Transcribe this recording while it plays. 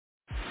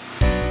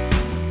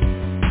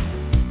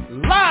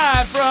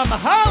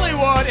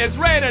Hollywood is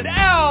rated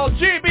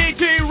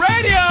LGBT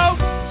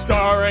Radio,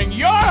 starring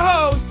your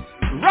host,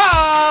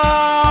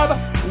 Rob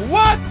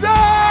Watson!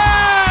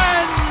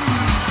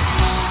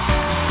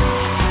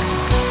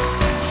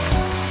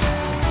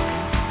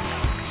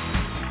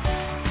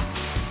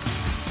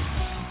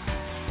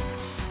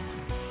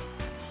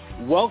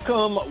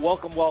 Welcome,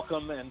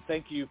 and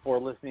thank you for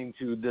listening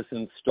to this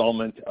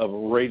installment of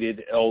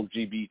Rated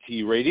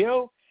LGBT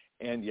Radio.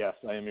 And yes,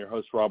 I am your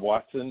host, Rob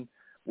Watson.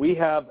 We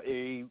have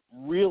a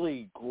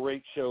really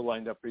great show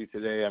lined up for you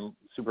today. I'm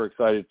super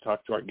excited to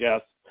talk to our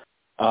guests.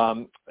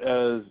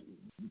 As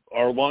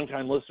our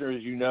longtime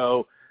listeners, you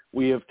know,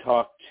 we have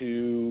talked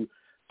to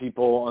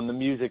people on the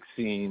music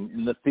scene,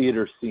 in the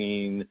theater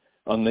scene,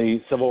 on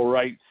the civil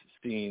rights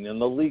scene,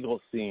 and the legal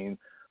scene,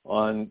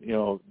 on, you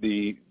know,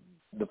 the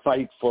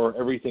fight for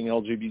everything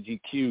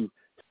LGBTQ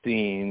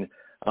scene.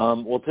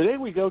 Well, today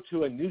we go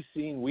to a new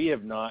scene we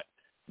have not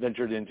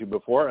ventured into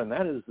before, and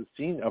that is the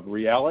scene of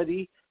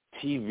reality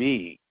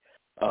TV.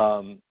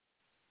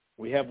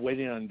 We have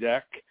waiting on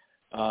deck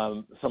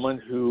someone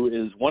who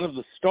is one of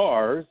the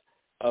stars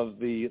of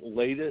the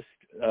latest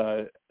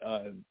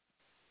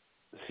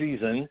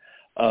season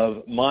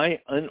of My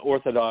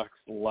Unorthodox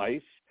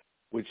Life,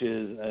 which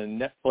is a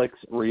Netflix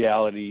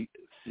reality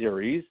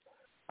series.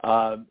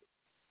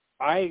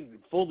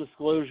 Full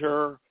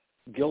disclosure,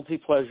 guilty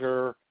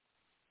pleasure,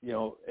 you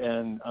know,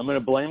 and I'm going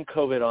to blame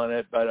COVID on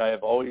it, but I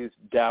have always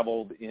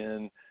dabbled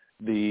in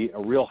the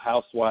Real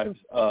Housewives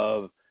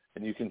of,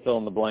 and you can fill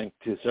in the blank,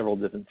 to several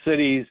different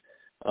cities.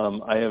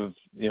 I have,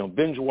 you know,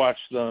 binge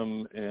watched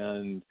them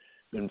and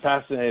been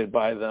fascinated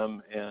by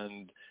them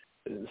and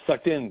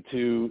sucked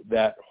into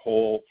that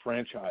whole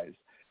franchise.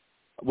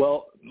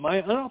 Well,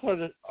 My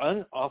Unorthodox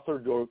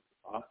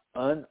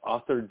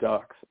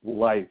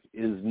Life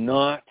is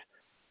not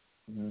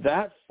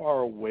that far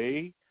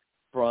away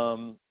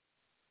from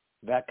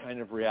that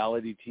kind of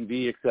reality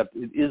TV, except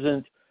it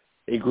isn't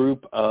a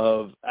group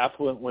of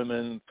affluent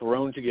women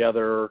thrown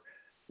together,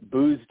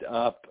 boozed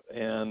up,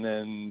 and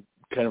then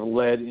kind of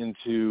led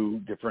into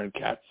different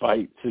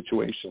catfight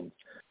situations.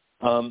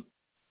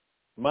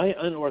 My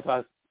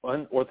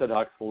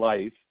Unorthodox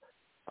Life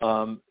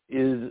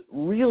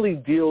really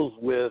deals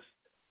with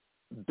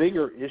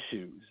bigger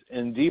issues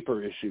and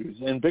deeper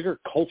issues and bigger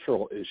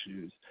cultural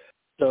issues.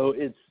 So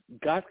it's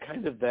got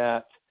kind of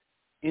that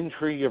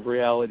intrigue of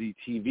reality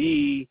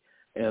TV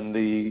and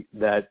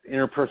that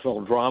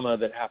interpersonal drama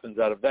that happens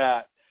out of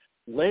that,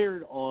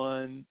 layered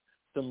on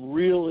some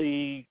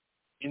really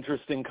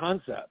interesting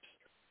concepts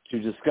to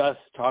discuss,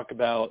 talk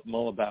about,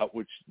 mull about,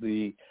 which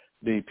the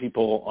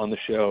people on the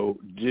show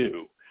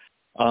do.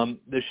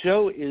 The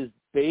show is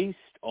based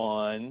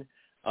on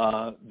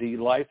the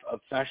life of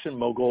fashion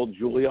mogul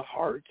Julia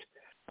Haart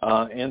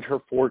and her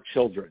 4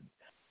 children.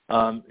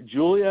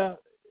 Julia,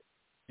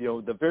 you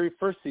know, the very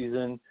first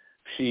season,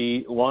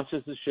 she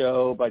launches the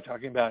show by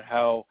talking about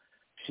how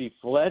she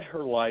fled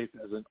her life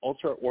as an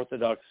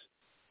ultra-Orthodox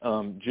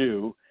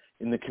Jew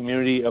in the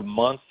community of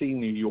Monsey,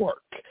 New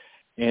York.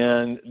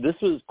 And this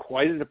was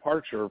quite a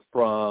departure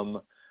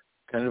from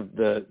kind of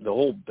the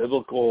whole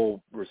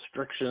biblical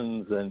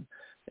restrictions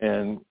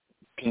and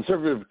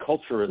conservative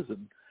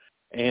culturism,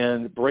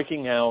 and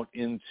breaking out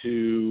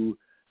into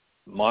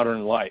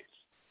modern life.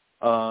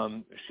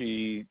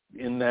 She,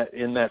 in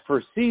that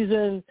first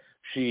season,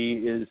 she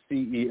is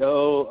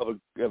CEO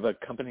of a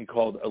company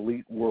called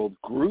Elite World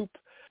Group.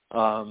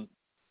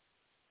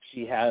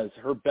 She has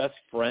her best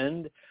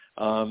friend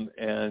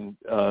and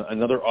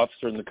another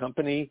officer in the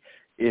company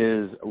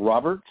is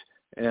Robert,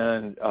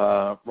 and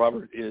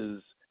Robert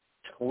is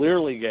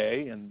clearly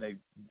gay, and they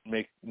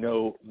make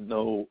no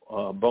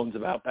bones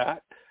about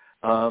that.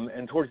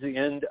 And towards the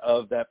end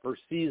of that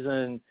first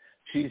season,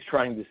 she's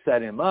trying to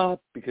set him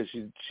up because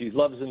she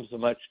loves him so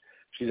much.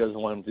 She doesn't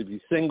want him to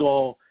be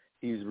single.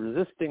 He's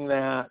resisting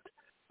that.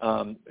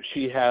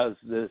 She has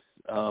this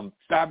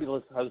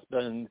fabulous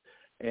husband,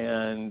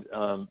 and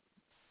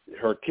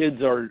her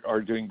kids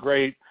are doing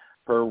great.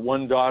 Her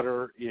one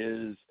daughter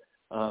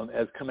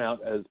has come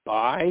out as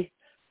bi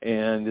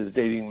and is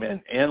dating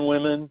men and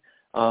women.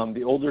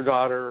 The older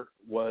daughter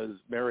was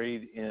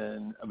married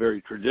in a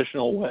very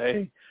traditional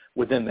way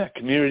within that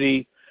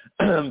community,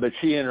 but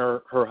she and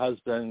her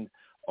husband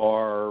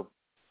are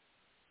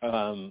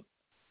kind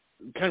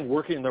of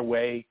working their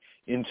way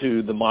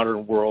into the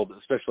modern world,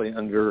 especially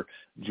under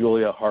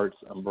Julia Haart's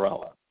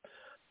umbrella.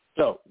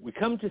 So we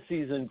come to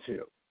season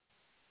 2.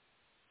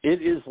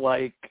 It is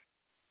like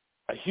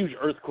a huge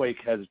earthquake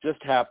has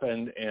just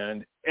happened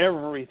and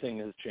everything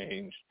has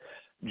changed.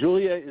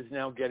 Julia is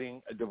now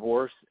getting a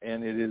divorce,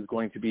 and it is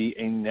going to be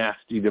a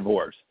nasty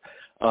divorce.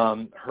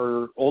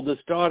 Her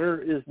oldest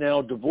daughter is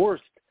now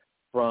divorced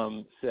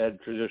from said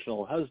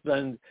traditional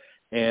husband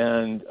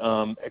and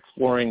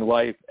exploring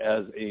life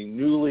as a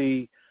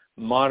newly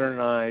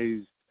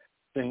modernized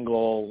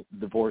single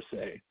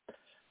divorcee.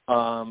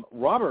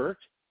 Robert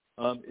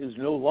is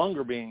no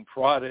longer being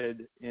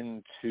prodded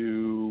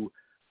into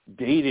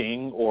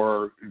dating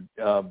or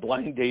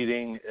blind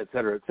dating, et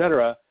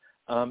cetera,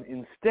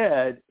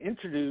 instead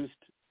introduced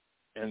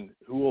and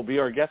who will be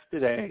our guest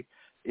today,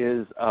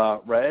 is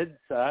Red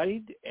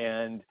Saade,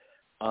 and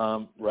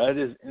Red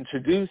is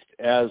introduced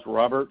as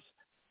Robert's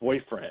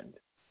boyfriend.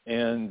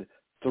 And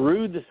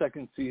through the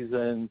second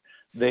season,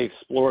 they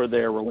explore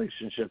their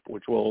relationship,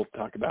 which we'll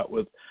talk about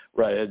with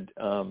Red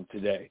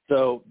today.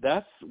 So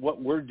that's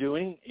what we're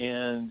doing.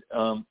 And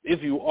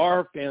if you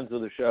are fans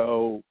of the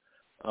show,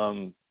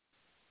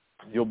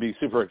 you'll be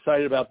super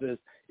excited about this.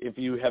 If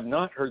you have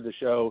not heard the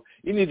show,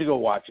 you need to go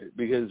watch it,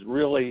 because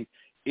really,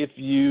 if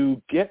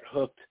you get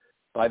hooked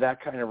by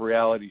that kind of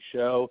reality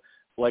show,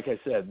 like I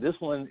said, this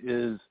one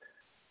is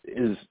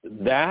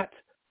that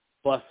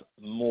plus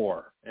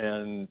more,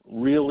 and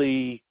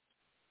really,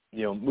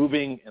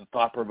 moving and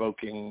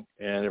thought-provoking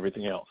and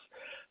everything else.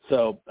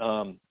 So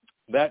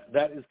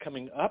that is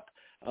coming up.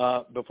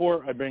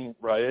 Before I bring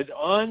Raed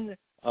on,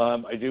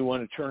 I do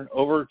want to turn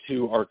over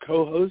to our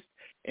co-host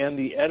and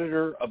the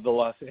editor of the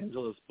Los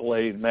Angeles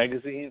Blade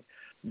magazine,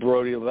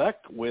 Brody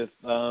Levesque, with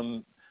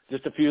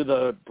just a few of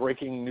the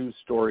breaking news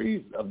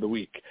stories of the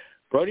week.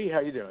 Brody, how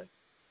you doing?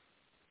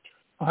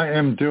 I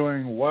am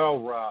doing well,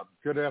 Rob.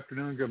 Good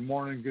afternoon, good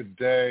morning, good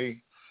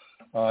day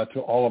to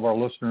all of our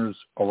listeners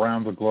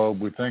around the globe.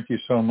 We thank you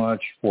so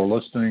much for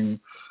listening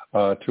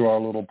to our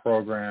little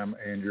program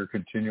and your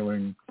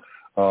continuing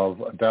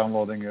of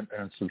downloading it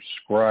and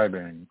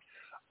subscribing.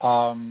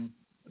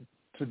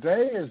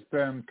 Today has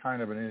been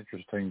kind of an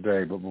interesting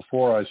day, but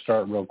before I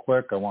start real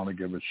quick, I want to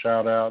give a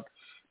shout-out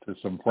to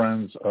some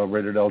friends of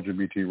Rated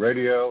LGBT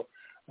Radio,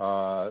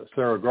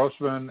 Sarah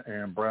Grossman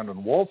and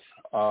Brandon Wolf,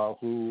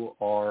 who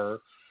are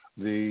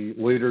the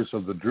leaders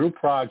of the Drew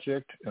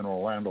Project in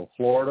Orlando,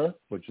 Florida,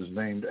 which is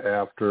named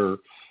after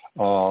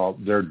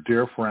their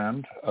dear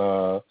friend,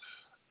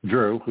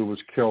 Drew, who was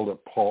killed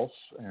at Pulse,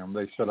 and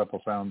they set up a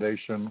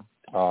foundation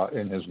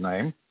in his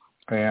name.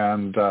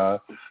 And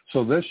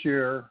so this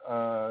year,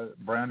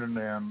 Brandon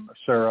and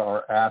Sarah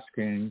are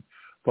asking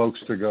folks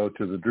to go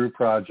to the Drew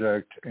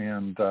Project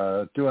and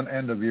do an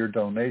end-of-year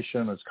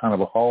donation. It's kind of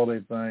a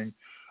holiday thing.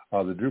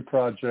 The Drew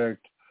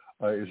Project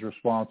is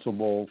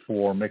responsible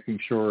for making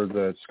sure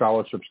that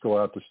scholarships go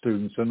out to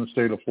students in the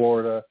state of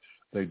Florida.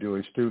 They do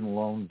a student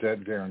loan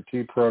debt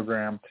guarantee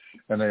program,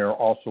 and they are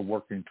also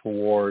working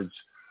towards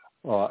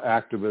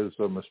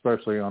activism,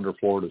 especially under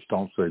Florida's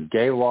Don't Say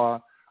Gay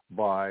law,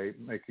 by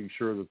making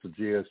sure that the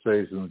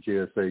GSAs and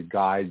the GSA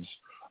guides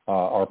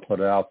are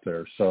put out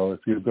there. So if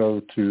you go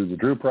to the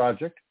Drew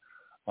Project,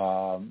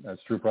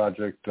 that's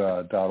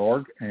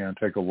drewproject.org, and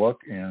take a look,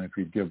 and if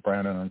you give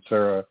Brandon and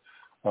Sarah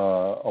a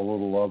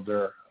little love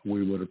there,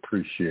 we would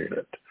appreciate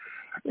it.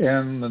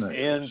 And the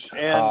next,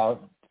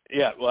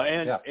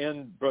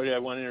 and Brody, I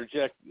want to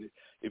interject.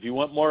 If you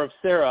want more of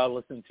Sarah,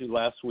 listen to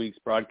last week's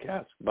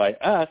broadcast by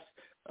us,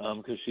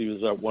 because she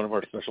was one of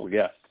our special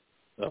guests.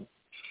 So,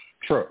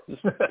 sure,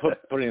 just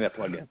putting that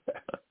plug in.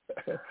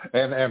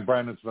 and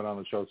Brandon's been on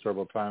the show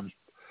several times.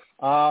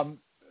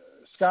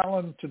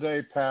 Scotland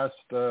today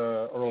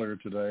earlier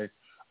today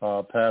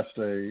passed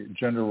a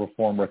Gender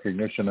Reform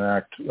Recognition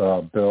Act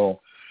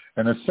bill.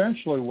 And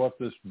essentially what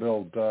this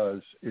bill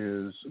does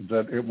is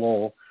that it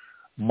will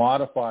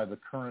modify the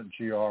current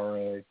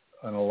GRA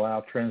and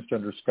allow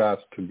transgender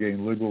Scots to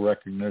gain legal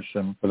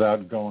recognition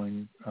without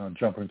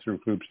jumping through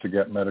hoops to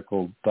get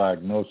medical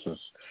diagnosis,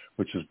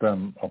 which has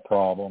been a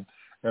problem.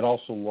 It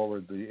also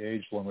lowered the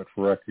age limit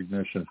for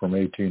recognition from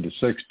 18 to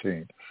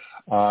 16.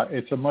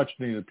 It's a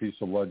much-needed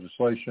piece of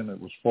legislation. It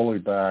was fully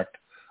backed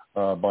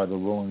by the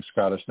ruling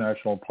Scottish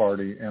National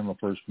Party and the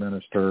First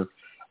Minister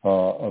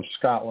of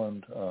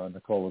Scotland,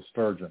 Nicola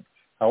Sturgeon.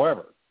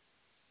 However,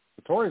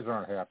 the Tories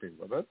aren't happy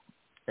with it,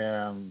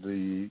 and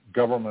the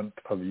government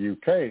of the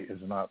UK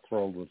is not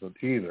thrilled with it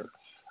either.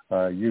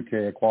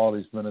 UK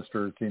Equalities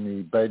Minister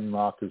Timmy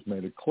Badenoch has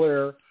made it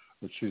clear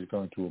that she's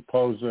going to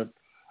oppose it.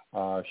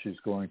 She's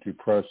going to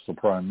press the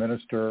Prime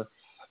Minister.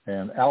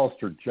 And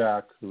Alistair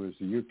Jack, who is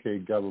the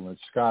UK government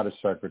Scottish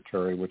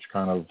Secretary, which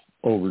kind of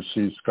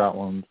oversees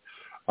Scotland,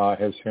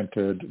 has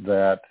hinted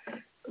that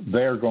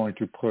they're going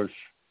to push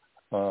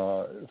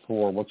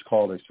for what's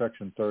called a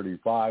Section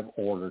 35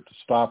 order to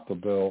stop the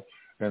bill,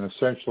 and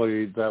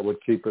essentially that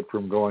would keep it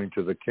from going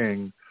to the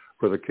King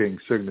for the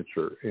King's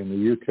signature. In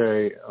the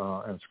UK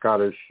and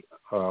Scottish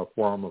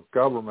form of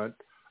government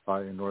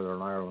in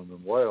Northern Ireland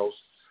and Wales,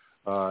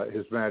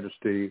 His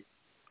Majesty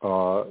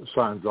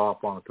signs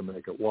off on it to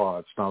make it law.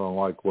 It's not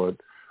unlike what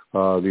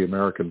the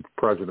American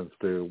presidents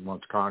do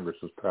once Congress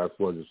has passed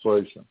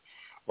legislation.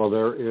 Well,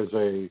 there is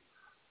a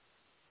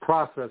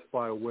process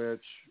by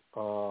which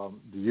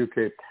the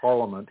UK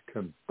Parliament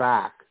can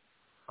back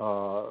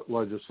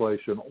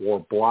legislation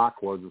or block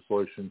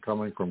legislation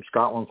coming from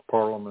Scotland's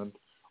Parliament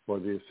or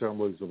the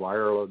Assemblies of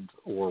Ireland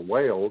or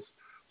Wales,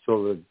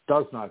 so that it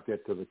does not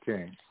get to the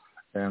King.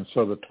 And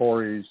so the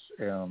Tories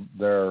and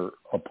their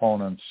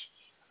opponents,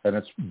 and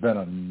it's been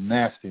a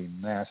nasty,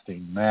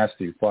 nasty,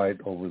 nasty fight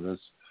over this,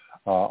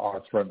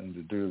 are threatening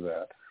to do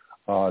that.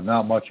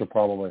 Not much will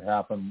probably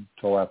happen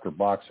till after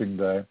Boxing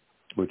Day,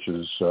 which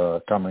is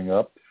coming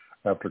up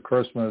after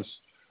Christmas,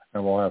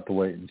 and we'll have to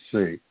wait and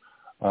see.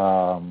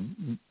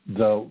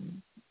 The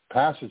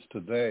passage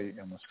today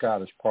in the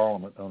Scottish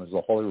Parliament, known as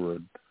the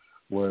Holyrood,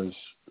 was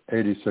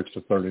 86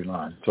 to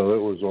 39, so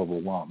it was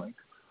overwhelming.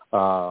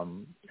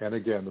 And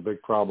again, the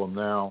big problem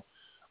now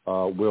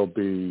will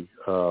be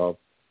the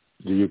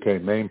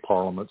UK main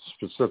Parliament,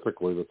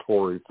 specifically the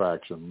Tory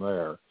faction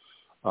there.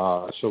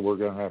 So we're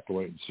going to have to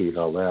wait and see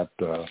how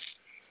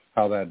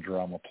that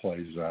drama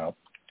plays out.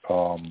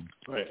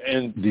 Right.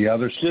 And the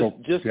other to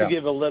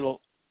give a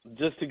little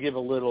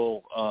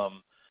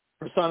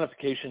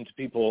personification to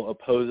people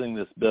opposing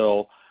this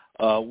bill,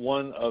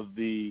 one of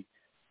the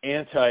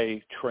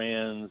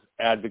anti-trans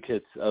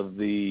advocates of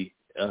the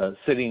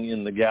sitting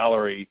in the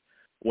gallery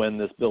when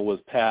this bill was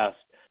passed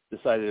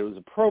decided it was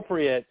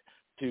appropriate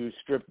to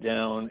strip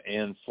down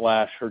and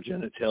flash her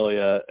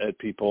genitalia at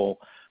people,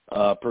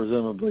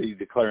 presumably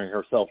declaring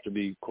herself to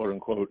be, quote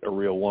unquote, a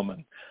real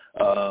woman.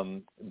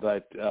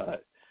 But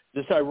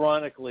just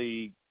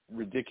ironically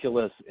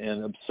ridiculous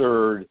and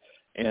absurd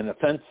and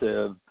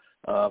offensive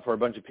for a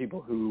bunch of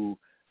people who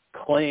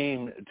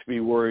claim to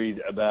be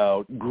worried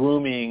about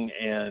grooming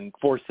and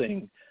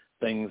forcing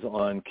things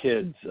on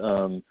kids.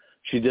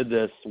 She did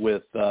this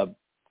with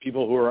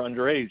people who are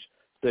underage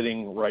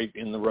sitting right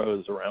in the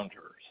rows around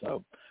her.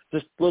 So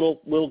just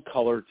little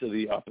color to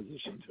the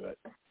opposition to it.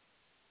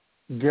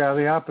 Yeah,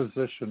 the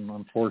opposition,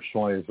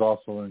 unfortunately, has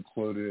also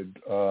included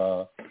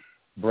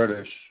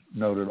British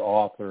noted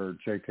author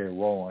J.K.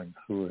 Rowling,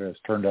 who has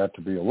turned out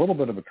to be a little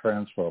bit of a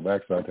transphobe.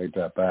 Actually, I take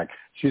that back.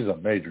 She's a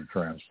major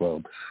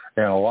transphobe.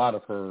 And a lot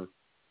of her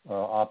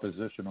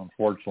opposition,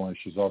 unfortunately,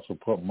 she's also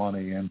put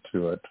money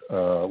into it,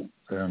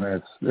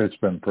 and it's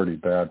been pretty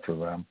bad for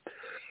them.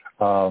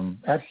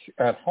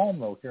 At home,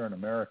 though, here in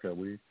America,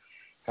 we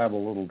have a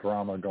little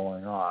drama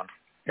going on.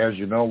 As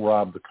you know,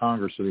 Rob, the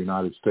Congress of the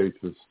United States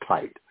is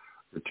tight.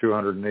 There are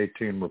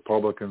 218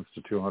 Republicans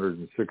to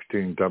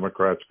 216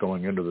 Democrats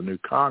going into the new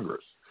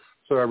Congress.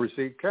 So every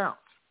seat counts.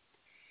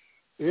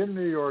 In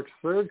New York's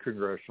 3rd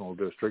Congressional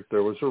District,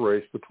 there was a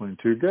race between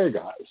two gay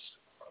guys,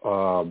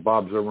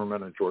 Bob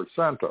Zimmerman and George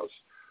Santos,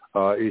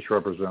 each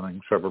representing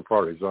separate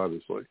parties,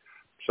 obviously.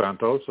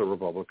 Santos, a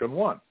Republican,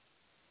 won.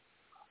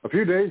 A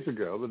few days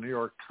ago, the New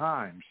York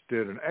Times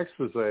did an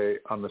expose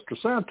on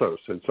Mr. Santos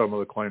and some of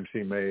the claims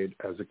he made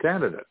as a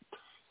candidate.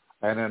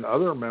 And then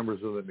other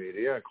members of the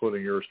media,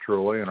 including yours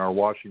truly and our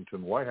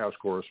Washington White House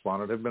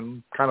correspondent, have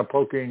been kind of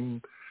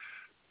poking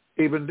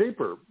even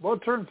deeper. Well, it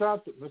turns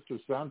out that Mr.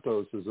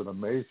 Santos is an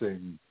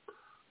amazing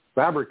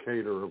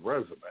fabricator of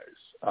resumes.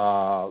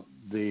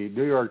 The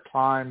New York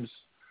Times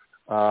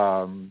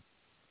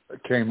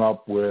came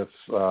up with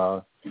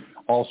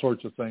all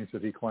sorts of things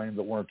that he claimed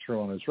that weren't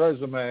true on his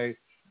resume.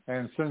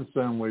 And since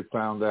then, we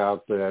found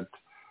out that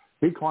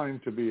he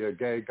claimed to be a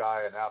gay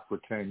guy and out for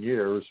 10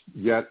 years,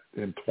 yet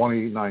in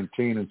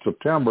 2019 in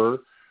September,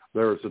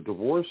 there was a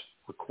divorce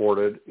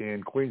recorded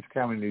in Queens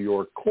County, New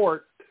York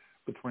court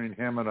between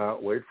him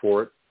and wait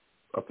for it,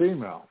 a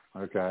female,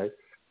 okay?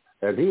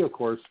 And he, of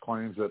course,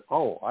 claims that,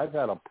 I've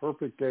had a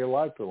perfect gay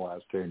life for the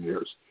last 10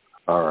 years,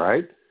 all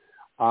right?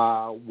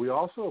 We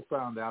also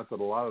found out that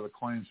a lot of the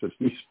claims that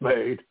he's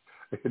made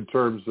in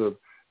terms of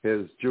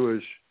his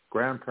Jewish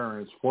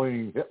grandparents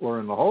fleeing Hitler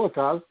and the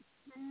Holocaust,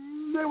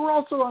 they were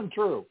also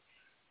untrue.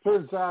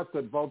 Turns out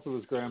that both of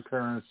his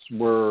grandparents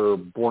were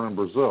born in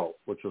Brazil,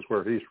 which is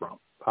where he's from.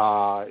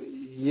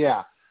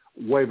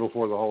 Way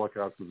before the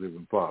Holocaust was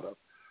even thought of.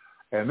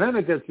 And then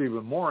it gets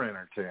even more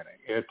entertaining.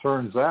 It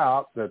turns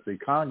out that the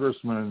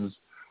congressman's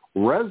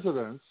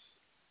residence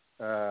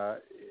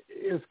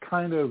is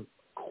kind of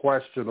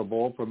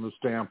questionable from the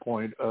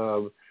standpoint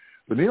of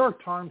the New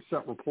York Times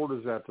sent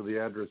reporters out to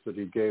the address that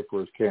he gave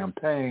for his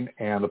campaign,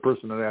 and the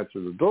person that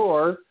answered the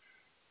door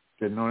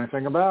didn't know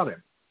anything about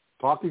him.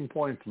 Talking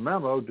Points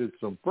memo did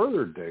some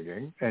further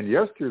digging, and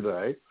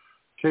yesterday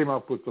came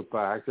up with the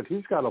fact that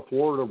he's got a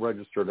Florida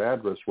registered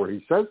address where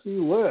he says he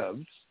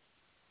lives,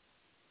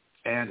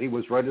 and he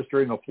was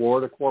registering a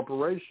Florida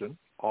corporation,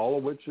 all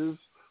of which is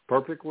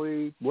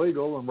perfectly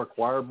legal and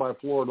required by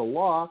Florida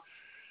law,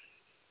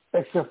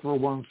 except for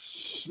one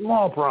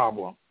small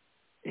problem.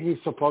 He's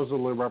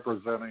supposedly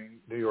representing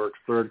New York's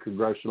 3rd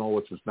Congressional,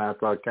 which is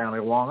Nassau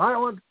County, Long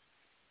Island,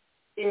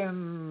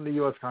 in the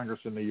U.S. Congress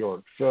in New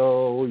York.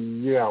 So,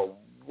 yeah,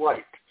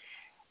 right.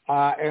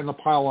 And the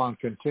pile-on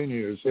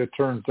continues. It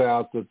turns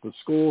out that the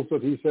schools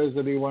that he says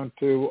that he went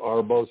to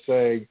are both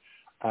saying,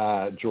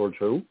 George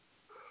who?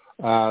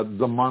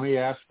 The money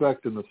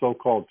aspect and the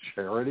so-called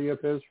charity of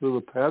his for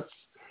the pets.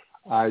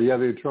 The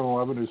Internal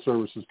Revenue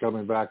Service is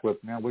coming back with,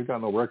 we've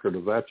got no record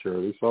of that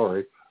charity.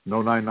 Sorry.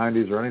 No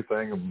 990s or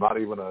anything, and not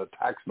even a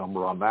tax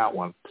number on that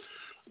one.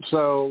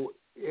 So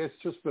it's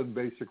just been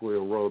basically a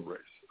road race.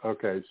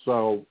 Okay,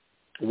 so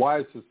why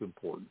is this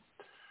important?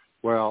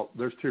 Well,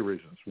 there's two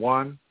reasons.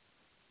 One,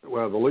 the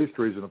least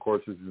reason, of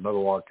course, is he's another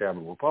log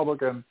cabin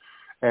Republican,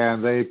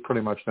 and they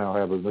pretty much now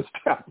have an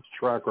established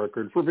track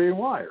record for being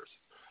liars.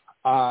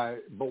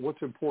 But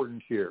what's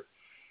important here?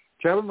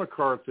 Kevin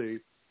McCarthy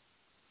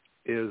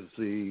is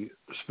the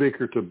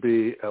speaker to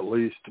be, at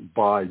least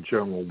by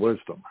general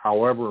wisdom.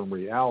 However, in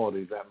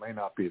reality, that may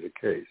not be the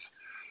case.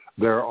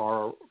 There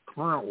are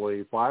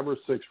currently 5 or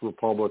 6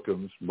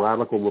 Republicans,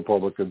 radical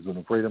Republicans in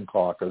the Freedom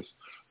Caucus,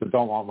 that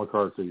don't want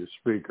McCarthy as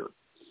Speaker.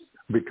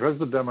 Because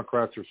the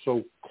Democrats are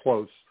so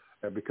close,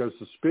 and because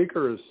the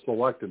Speaker is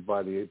selected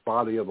by the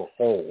body of the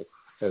whole,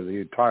 as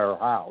the entire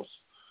House,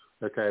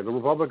 okay, the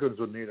Republicans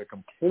would need a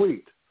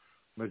complete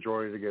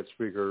majority to get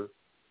Speaker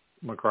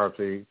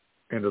McCarthy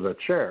into the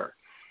chair,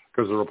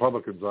 because the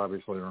Republicans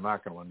obviously are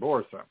not going to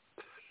endorse him.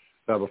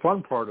 Now, the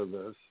fun part of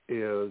this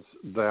is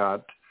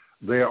that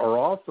they are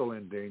also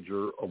in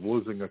danger of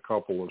losing a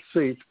couple of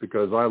seats,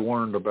 because I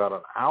learned about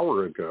an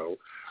hour ago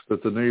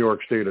that the New York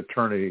State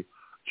Attorney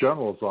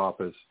General's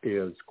office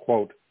is,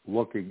 quote,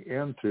 looking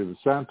into the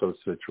Santos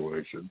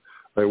situation.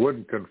 They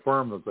wouldn't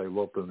confirm that they've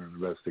opened an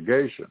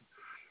investigation,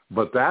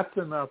 but that's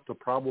enough to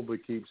probably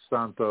keep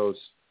Santos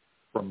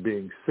from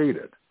being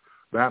seated.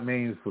 That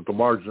means that the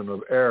margin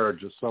of error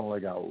just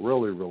suddenly got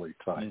really, really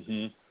tight.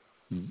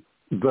 Mm-hmm.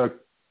 The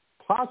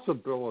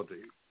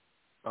possibility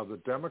of the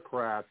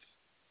Democrats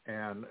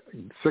and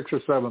 6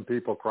 or 7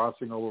 people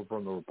crossing over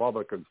from the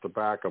Republicans to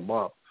back them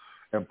up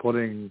and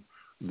putting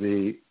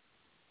the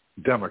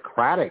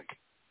Democratic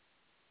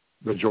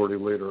majority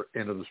leader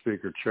into the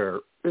Speaker chair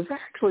is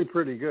actually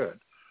pretty good.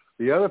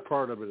 The other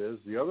part of it is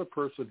the other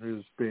person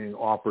who's being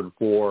offered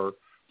for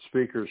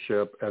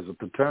speakership as a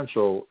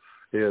potential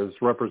is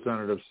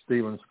Representative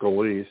Stephen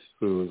Scalise,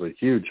 who is a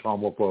huge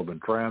homophobe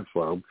and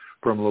transphobe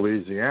from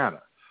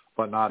Louisiana,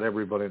 but not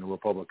everybody in the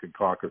Republican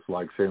caucus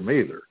likes him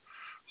either.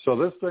 So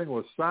this thing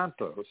with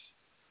Santos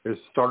is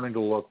starting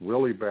to look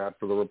really bad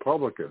for the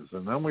Republicans.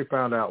 And then we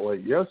found out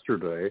late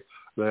yesterday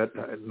that,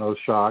 no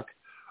shock,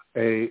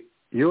 a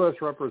U.S.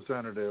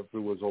 representative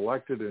who was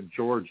elected in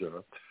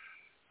Georgia,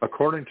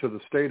 according to the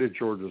state of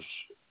Georgia's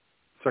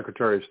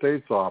Secretary of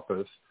State's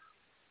office,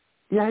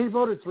 he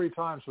voted 3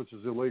 times, which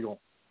is illegal.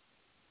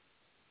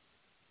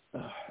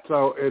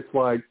 So it's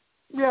like,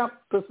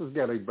 this is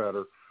getting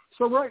better.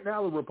 So right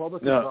now the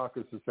Republican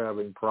caucus is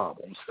having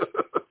problems.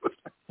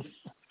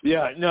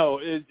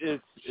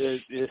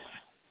 It's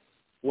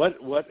what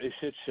a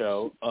shit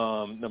show.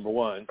 Number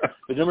one,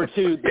 but number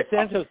two, the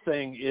Santos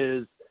thing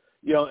is,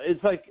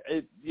 it's like,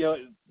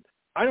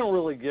 I don't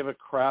really give a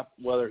crap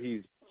whether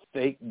he's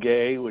fake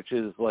gay, which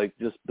is like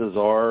just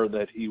bizarre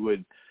that he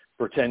would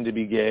pretend to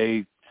be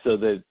gay so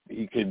that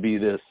he could be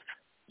this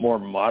more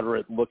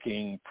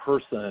moderate-looking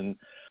person.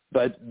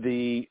 But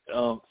the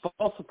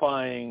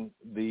falsifying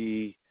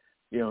the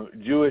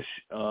Jewish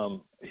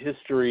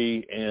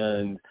history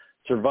and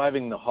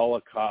surviving the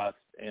Holocaust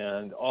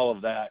and all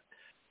of that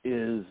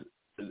is,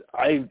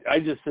 I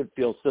just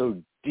feel so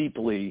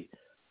deeply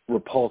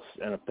repulsed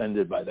and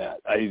offended by that.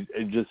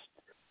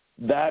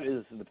 That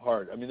is the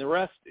part. I mean, the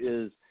rest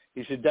is,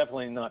 he should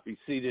definitely not be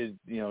seated.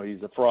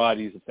 He's a fraud.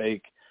 He's a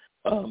fake,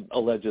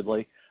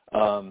 allegedly.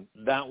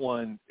 That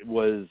one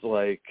was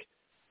like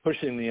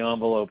pushing the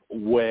envelope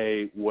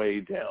way,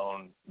 way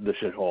down the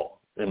shithole,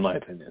 in my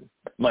opinion,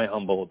 my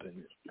humble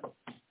opinion.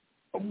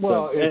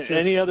 Well, so,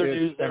 any other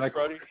news there,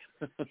 Brody?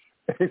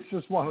 It's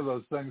just one of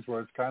those things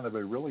where it's kind of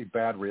a really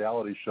bad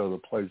reality show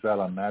that plays out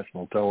on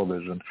national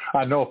television.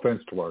 No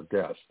offense to our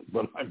guest,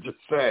 but I'm just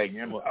saying,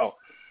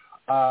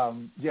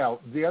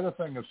 the other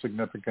thing of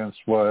significance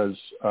was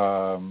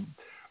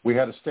we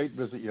had a state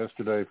visit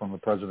yesterday from the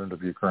president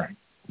of Ukraine.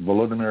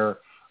 Volodymyr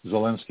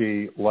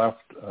Zelensky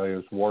left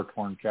his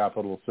war-torn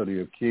capital city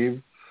of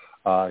Kyiv.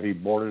 He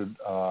boarded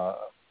a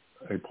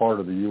part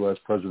of the U.S.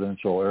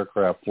 presidential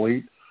aircraft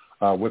fleet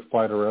with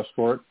fighter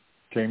escort,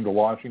 came to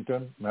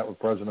Washington, met with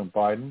President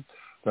Biden.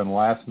 Then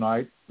last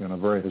night, in a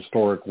very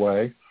historic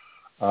way,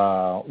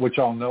 which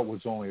I'll note was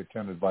only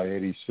attended by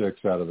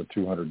 86 out of the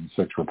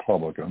 206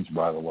 Republicans,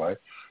 by the way.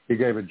 He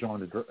gave a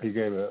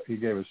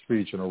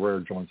speech in a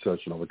rare joint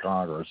session of the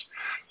Congress.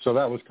 So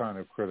that was kind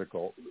of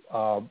critical.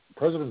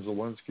 President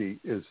Zelensky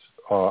is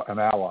an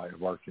ally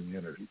of our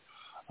community.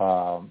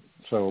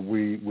 So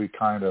we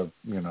kind of,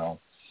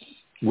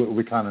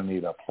 we kind of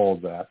need to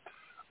uphold that.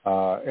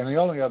 And the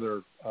only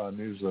other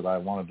news that I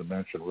wanted to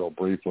mention real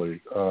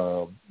briefly,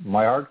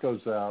 my heart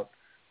goes out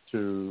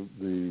to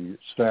the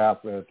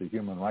staff at the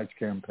Human Rights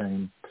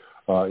Campaign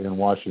in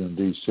Washington,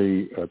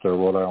 D.C. at their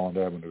Rhode Island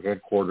Avenue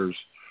headquarters.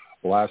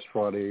 Last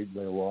Friday,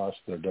 they lost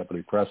their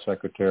deputy press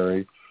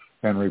secretary,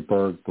 Henry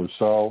Berg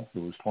Brousseau,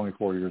 who was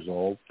 24 years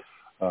old.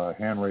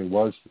 Henry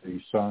was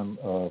the son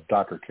of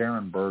Dr.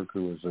 Karen Berg,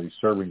 who was a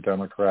serving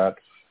Democrat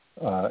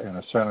and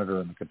a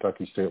senator in the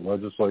Kentucky State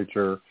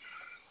Legislature.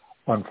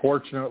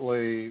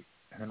 Unfortunately,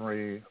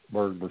 Henry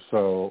Berg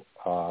Brousseau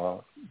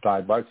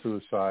died by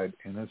suicide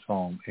in his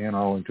home in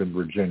Arlington,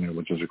 Virginia,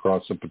 which is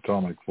across the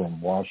Potomac from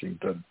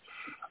Washington.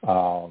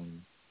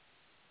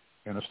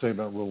 In a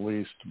statement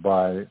released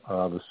by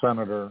the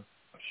senator,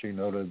 she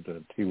noted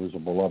that he was a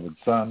beloved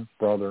son,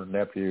 brother,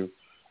 nephew,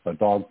 a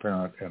dog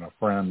parent, and a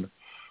friend.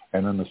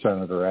 And then the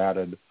senator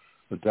added,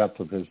 the depth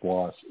of his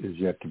loss is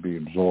yet to be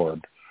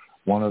absorbed.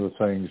 One of the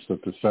things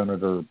that the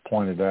senator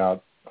pointed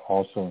out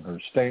also in her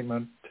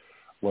statement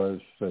was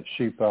that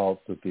she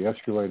felt that the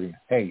escalating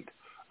hate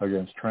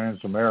against trans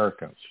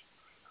Americans,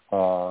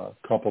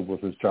 coupled with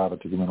his job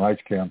at the Human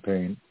Rights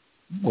Campaign,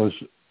 was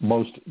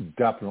most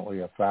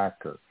definitely a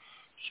factor.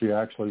 She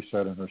actually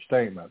said in her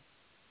statement,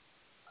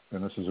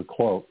 and this is a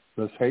quote,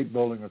 "This hate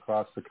building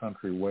across the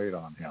country weighed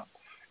on him.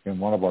 In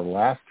one of our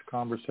last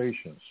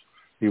conversations,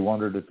 he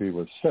wondered if he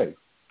was safe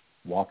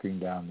walking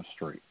down the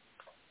street."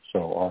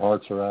 So our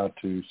hearts are out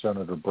to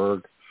Senator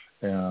Berg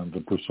and the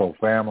Brousseau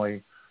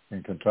family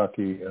in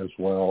Kentucky, as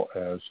well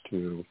as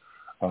to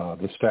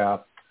the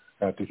staff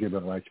at the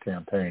Human Rights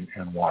Campaign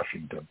in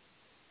Washington.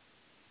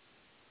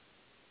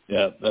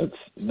 Yeah,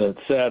 that's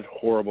sad,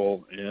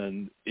 horrible,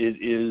 and it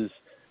is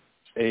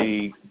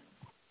a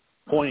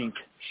point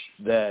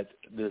that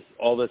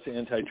all this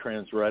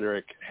anti-trans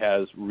rhetoric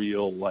has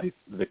real life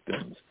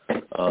victims.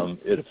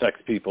 It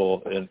affects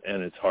people, and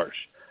it's harsh.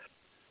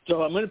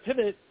 So I'm going to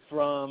pivot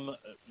from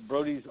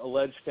Brody's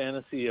alleged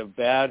fantasy of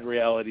bad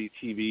reality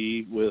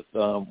TV with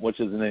what's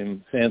his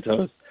name,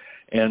 Santos,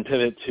 and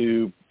pivot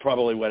to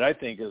probably what I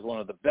think is one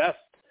of the best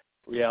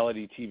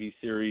reality TV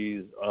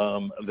series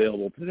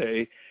available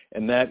today,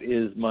 and that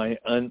is My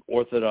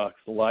Unorthodox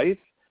Life.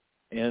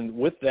 And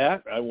with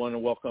that, I want to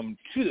welcome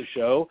to the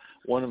show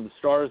one of the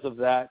stars of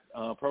that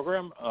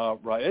program,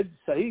 Raed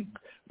Saade.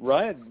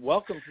 Raed,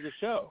 welcome to the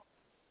show.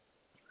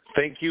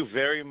 Thank you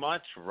very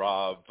much,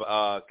 Rob.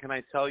 Can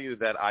I tell you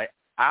that I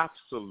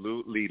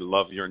absolutely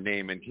love your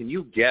name, and can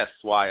you guess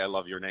why I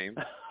love your name?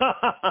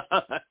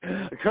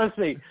 Trust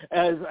me,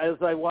 as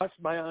I watched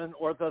My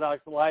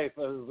Unorthodox Life,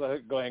 I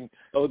was going,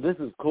 oh, this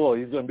is cool.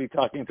 He's going to be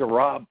talking to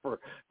Rob for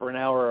an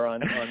hour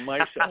on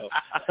my show.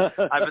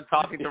 I've been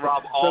talking to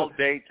Rob all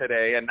day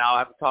today, and now I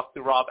have to talk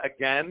to Rob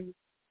again.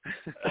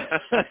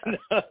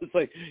 No, it's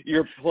like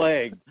you're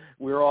plagued.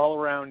 We're all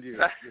around you.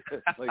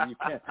 It's like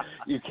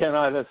you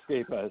cannot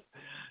escape us.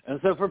 And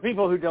so for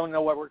people who don't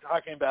know what we're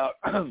talking about,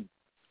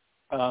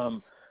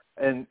 and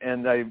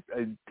I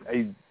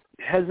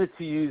hesitate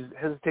to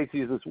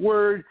use this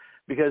word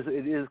because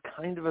it is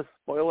kind of a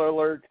spoiler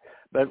alert,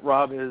 but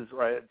Rob is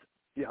Raed's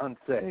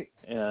fiance,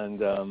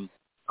 and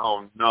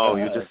oh no,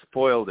 you just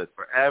spoiled it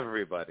for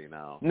everybody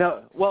now.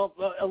 No, well,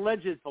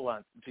 alleged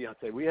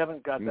fiance. We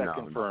haven't got that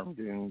confirmed.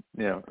 No. And,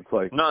 it's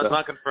like no, it's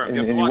not confirmed.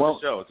 You have to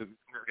watch the show to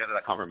get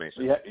that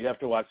confirmation. Yeah, you have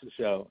to watch the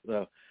show.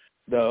 So,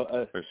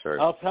 for sure.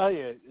 I'll tell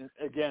you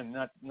again,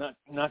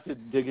 not to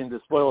dig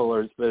into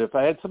spoiler alerts, but if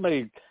I had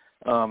somebody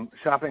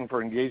shopping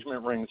for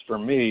engagement rings for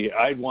me,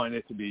 I'd want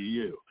it to be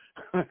you.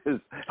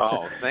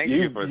 Oh, thank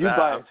you for that.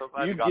 I'm so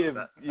glad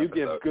you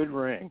give good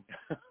ring.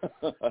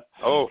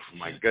 Oh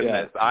my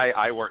goodness, Yeah.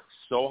 I worked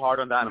so hard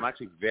on that, and I'm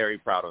actually very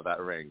proud of that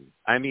ring.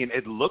 I mean,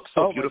 it looks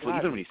so beautiful,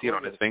 even when you see it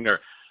on his finger.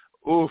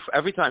 Oof!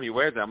 Every time he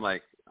wears it, I'm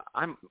like,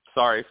 I'm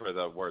sorry for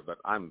the word, but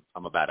I'm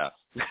a badass.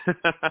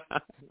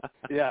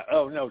 Yeah.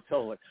 Oh no,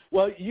 totally.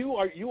 Well, you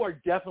are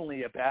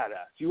definitely a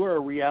badass. You are a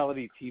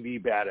reality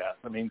TV badass.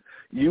 I mean,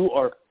 you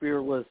are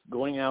fearless,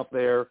 going out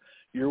there.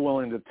 You're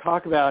willing to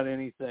talk about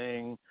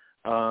anything.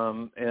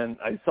 And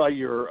I saw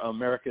your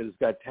America's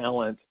Got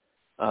Talent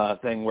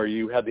thing where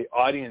you had the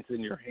audience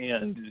in your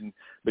hand,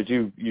 but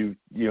you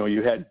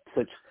had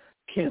such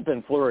camp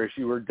and flourish.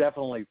 You were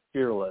definitely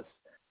fearless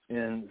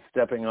in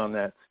stepping on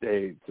that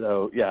stage.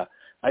 So yeah,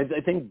 I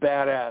think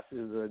badass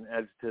is an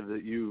adjective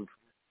that you've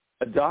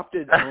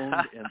adopted, owned,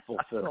 and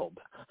fulfilled.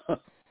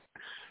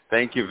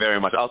 Thank you very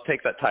much. I'll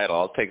take that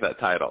title.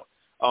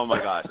 Oh my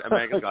gosh,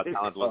 America's Got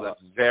Talent was a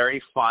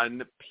very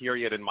fun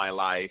period in my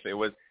life.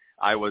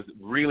 I was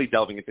really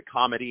delving into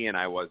comedy, and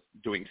I was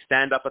doing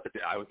stand-up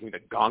I was doing a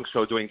gong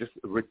show, doing just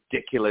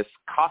ridiculous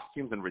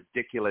costumes and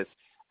ridiculous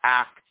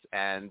acts,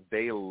 and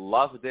they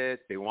loved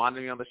it. They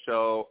wanted me on the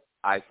show.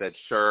 I said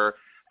sure,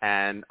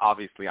 and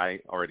obviously I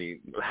already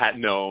had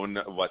known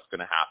what's going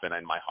to happen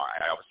in my heart.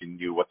 I obviously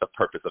knew what the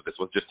purpose of this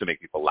was, just to make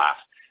people laugh.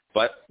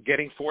 But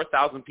getting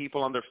 4,000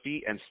 people on their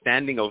feet and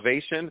standing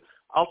ovation,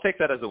 I'll take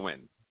that as a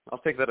win.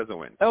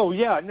 Oh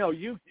yeah, no,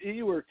 you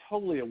were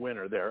totally a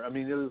winner there. I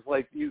mean, it was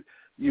like you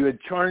had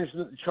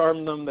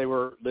charmed them. They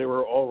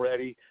were all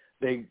ready.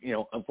 They,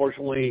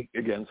 unfortunately,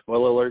 again,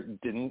 spoiler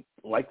alert, didn't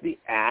like the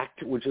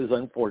act, which is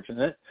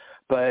unfortunate.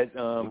 But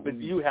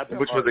you had the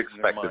which was heart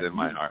expected in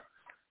my heart.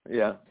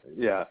 Yeah.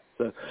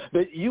 So,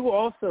 but you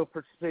also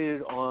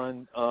participated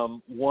on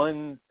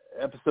one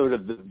episode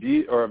of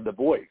The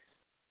Voice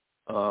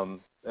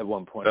at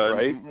one point,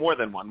 right? More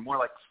than one, more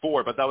like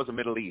 4, but that was the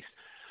Middle East.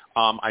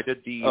 I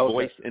did the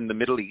voice in the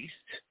Middle East,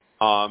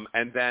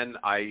 and then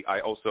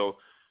I also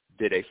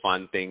did a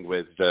fun thing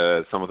with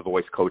some of the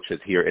voice coaches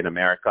here in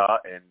America,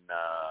 in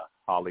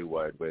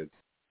Hollywood,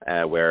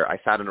 where I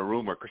sat in a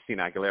room where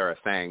Christina Aguilera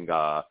sang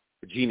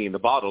Genie in the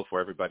Bottle for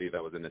everybody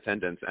that was in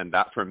attendance, and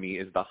that for me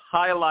is the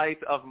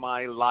highlight of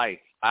my life.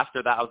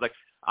 After that, I was like,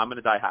 I'm going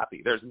to die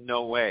happy. There's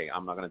no way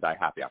I'm not going to die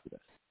happy after this.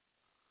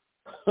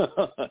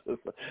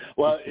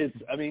 Well,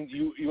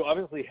 you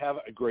obviously have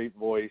a great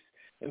voice.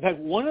 In fact,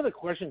 one of the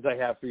questions I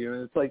have for you,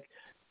 and it's like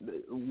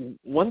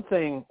one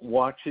thing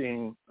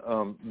watching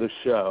the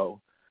show,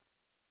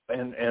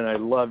 and I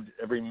loved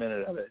every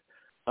minute of it,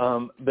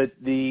 but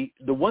the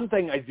one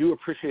thing I do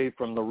appreciate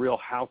from the Real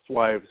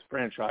Housewives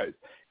franchise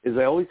is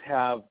I always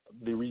have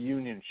the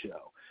reunion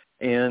show.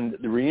 And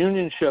the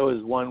reunion show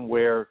is one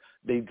where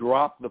they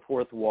drop the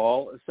fourth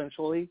wall,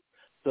 essentially.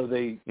 So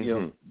they, you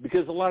know,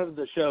 because a lot of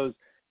the shows,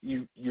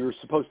 you're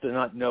supposed to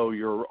not know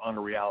you're on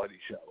a reality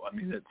show. I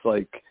mean, it's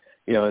like,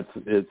 you know,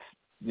 it's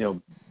you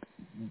know,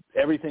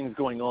 everything's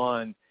going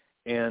on,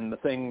 and the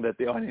thing that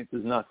the audience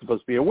is not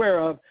supposed to be aware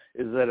of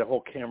is that a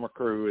whole camera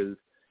crew is,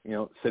 you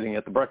know, sitting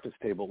at the breakfast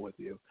table with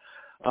you.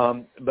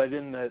 But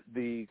in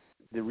the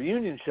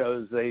reunion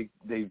shows, they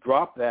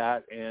drop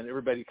that, and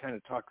everybody kind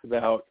of talks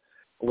about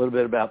a little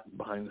bit about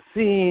behind the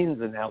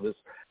scenes and how this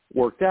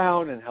worked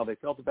out and how they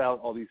felt about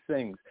all these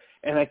things.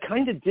 And I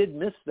kind of did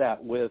miss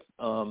that with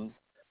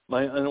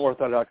My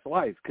Unorthodox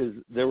Life, because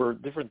there were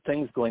different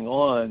things going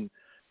on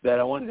that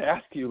I wanted to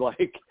ask you,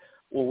 like,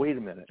 well, wait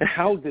a minute,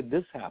 how did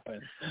this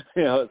happen?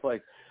 You know, it's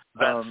like,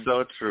 that's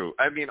so true.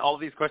 I mean, all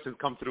these questions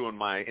come through on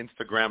my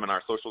Instagram and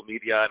our social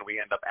media, and we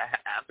end up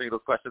answering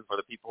those questions for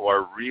the people who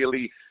are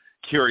really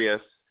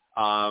curious.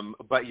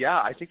 But yeah,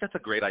 I think that's a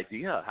great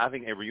idea,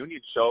 having a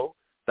reunion show.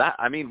 That,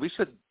 I mean, we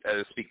should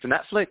speak to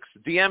Netflix,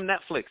 DM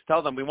Netflix,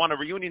 tell them we want a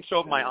reunion show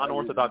of My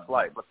Unorthodox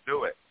Life. Let's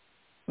do it.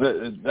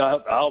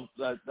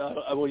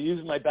 I will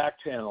use my back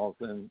channels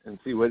and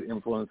see what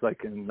influence I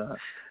can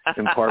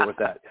impart with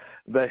that.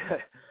 But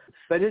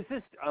it's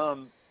just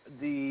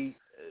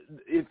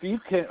if you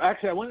can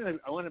actually, I want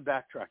to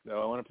backtrack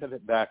though. I want to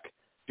pivot back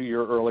to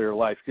your earlier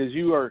life, because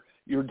you're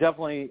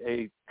definitely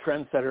a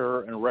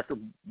trendsetter and a record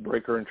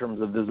breaker in terms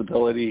of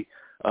visibility.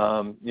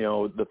 You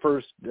know, the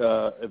first,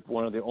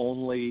 one of the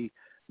only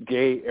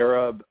gay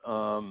Arab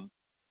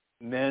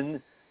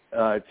men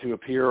to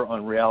appear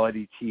on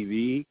reality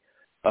TV.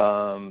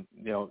 You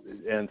know,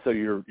 and so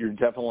you're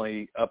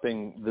definitely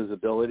upping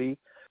visibility.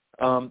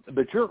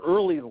 But your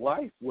early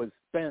life was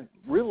spent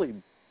really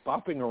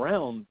bopping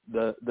around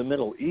the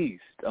Middle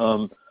East.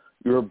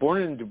 You were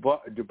born in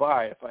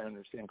Dubai, if I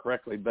understand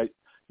correctly, but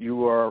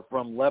you are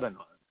from Lebanon.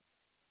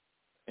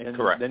 And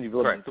correct. Then you've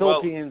lived in the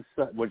Philippines,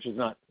 which is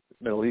not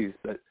Middle East,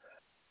 but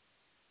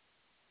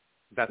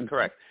that's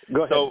correct.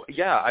 Go ahead. So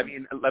yeah, I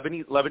mean,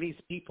 Lebanese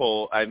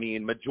people, I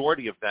mean,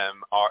 majority of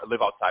them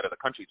live outside of the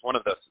country. It's one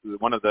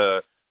of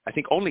the I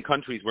think only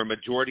countries where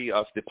majority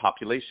of the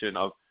population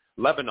of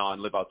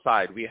Lebanon live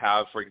outside. We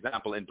have, for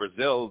example, in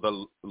Brazil,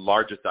 the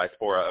largest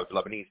diaspora of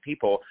Lebanese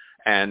people,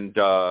 and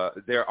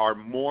there are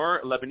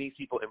more Lebanese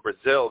people in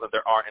Brazil than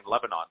there are in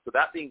Lebanon. So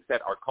that being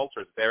said, our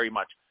culture is very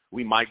much,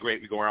 we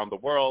migrate, we go around the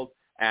world,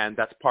 and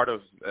that's part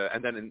of,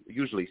 and then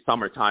usually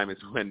summertime is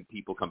when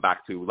people come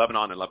back to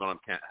Lebanon, and Lebanon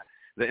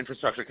the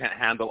infrastructure can't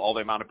handle all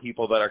the amount of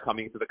people that are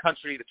coming into the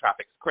country. The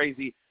traffic's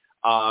crazy.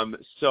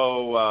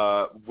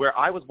 So where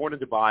I was born in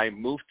Dubai,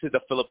 moved to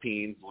the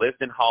Philippines,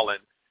 lived in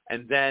Holland,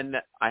 and then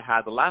I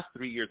had the last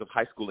 3 years of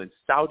high school in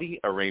Saudi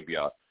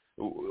Arabia,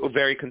 a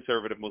very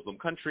conservative Muslim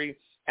country,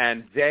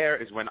 and there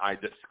is when I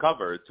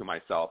discovered to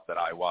myself that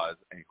I was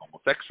a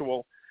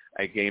homosexual,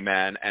 a gay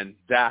man, and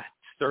that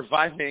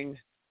surviving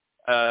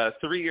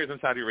 3 years in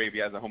Saudi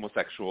Arabia as a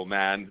homosexual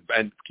man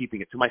and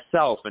keeping it to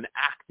myself and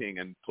acting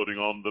and putting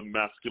on the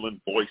masculine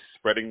voice,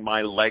 spreading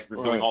my legs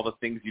and doing all the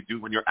things you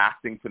do when you're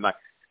acting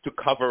to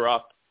cover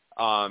up.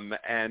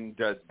 And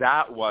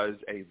that was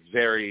a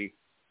very,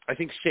 I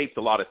think, shaped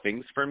a lot of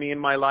things for me in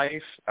my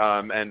life.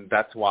 And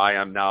that's why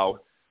I'm now,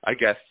 I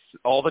guess,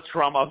 all the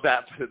trauma of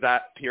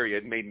that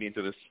period made me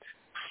into this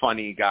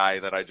funny guy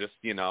that I just,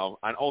 you know,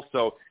 and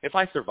also if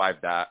I survive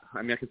that,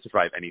 I mean, I can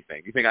survive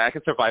anything. You think I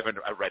can survive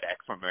a Red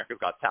X from America's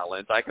Got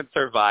Talent? I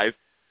survived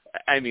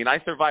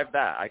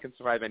that. I can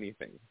survive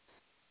anything.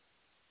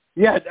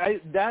 Yeah,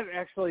 that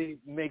actually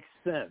makes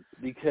sense,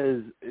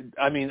 because,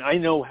 I mean, I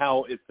know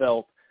how it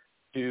felt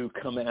to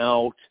come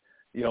out,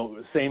 you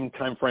know, same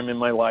time frame in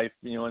my life,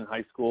 you know, in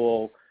high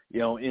school, you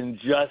know, in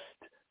just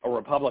a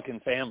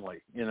Republican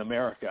family in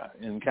America,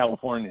 in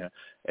California,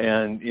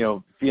 and, you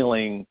know,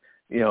 feeling,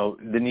 you know,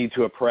 the need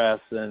to oppress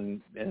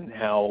and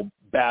how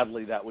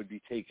badly that would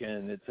be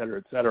taken, et cetera,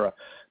 et cetera.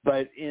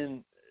 But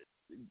in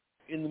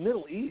the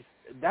Middle East,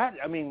 that,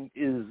 I mean,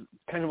 is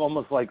kind of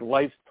almost like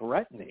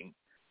life-threatening,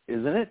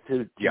 isn't it,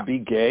 to be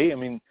gay? I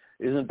mean,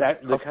 isn't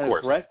that the kind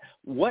of threat?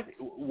 What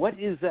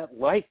is that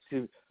like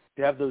to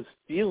have those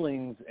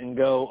feelings and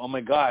go, oh,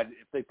 my God,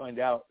 if they find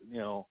out, you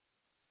know,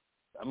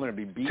 I'm going to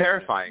be beaten.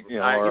 Terrifying. You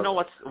know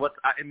what?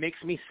 It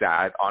makes me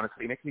sad,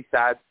 honestly. It makes me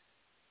sad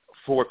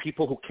for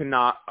people who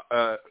cannot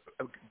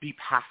be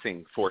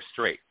passing for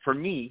straight. For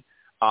me,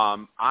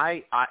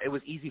 it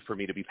was easy for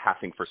me to be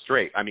passing for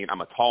straight. I mean,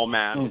 I'm a tall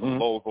man with a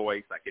low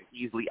voice. I can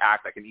easily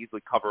act. I can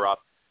easily cover up.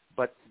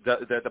 But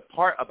the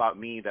part about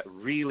me that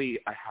really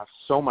I have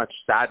so much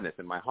sadness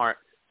in my heart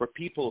for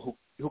people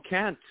who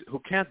can't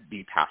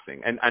be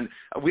passing. And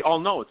we all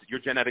know you're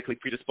genetically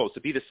predisposed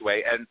to be this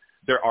way. And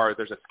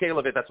there's a scale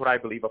of it. That's what I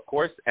believe, of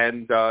course.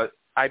 And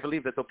I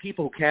believe that the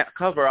people who can't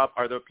cover up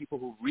are the people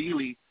who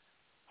really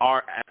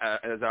are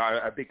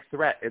a big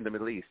threat in the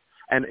Middle East.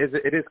 And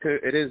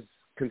it is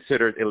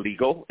considered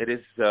illegal. It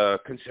is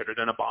considered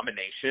an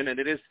abomination, and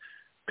it is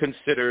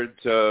considered,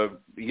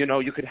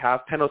 you could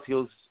have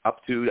penalties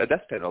up to a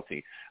death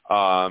penalty.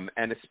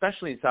 And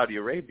especially in Saudi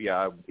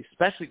Arabia,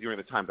 especially during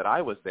the time that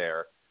I was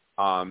there,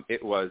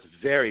 it was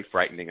very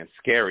frightening and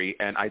scary,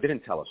 and I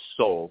didn't tell a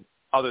soul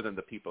other than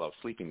the people I was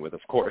sleeping with,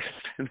 of course.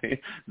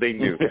 they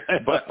knew.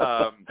 But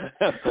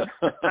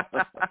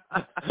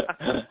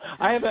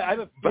I have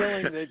a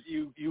feeling that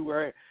you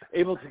were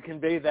able to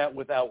convey that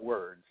without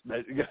words.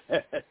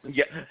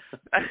 Yeah.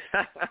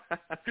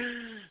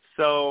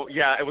 So,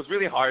 yeah, it was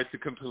really hard to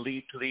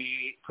completely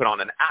put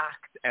on an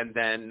act, and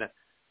then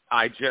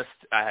I just,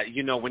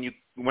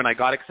 when I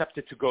got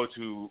accepted to go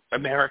to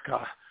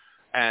America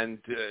and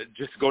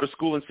just go to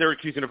school in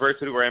Syracuse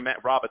University where I met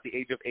Rob at the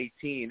age of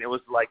 18, it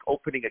was like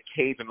opening a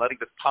cage and letting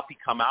this puppy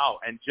come out,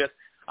 and just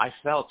I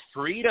felt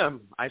freedom.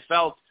 I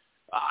saw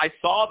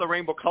the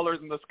rainbow colors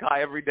in the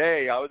sky every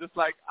day. I was just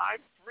like,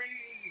 I'm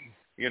free,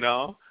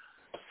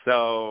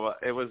 So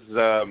it was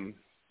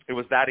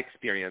that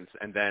experience,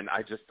 and then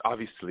I just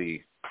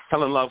obviously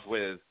fell in love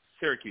with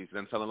Syracuse,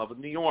 then fell in love with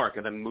New York,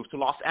 and then moved to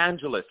Los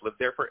Angeles, lived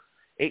there for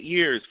 8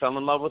 years, fell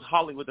in love with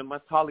Hollywood and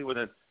West Hollywood,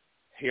 and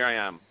here I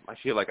am. I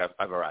feel like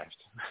I've arrived.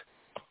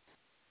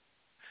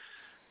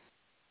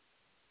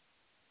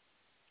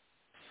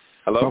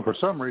 Hello? Well, for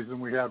some reason,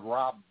 we had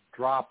Rob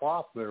drop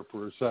off there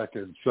for a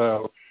second.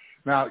 So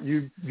now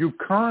you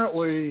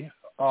currently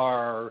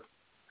are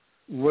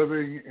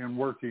living and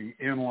working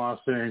in Los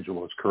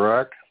Angeles,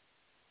 correct?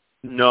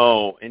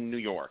 No, in New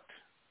York.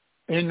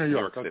 In New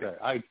York,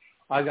 okay.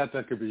 I got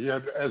that confused. Yeah,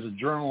 as a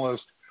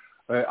journalist,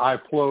 I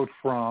float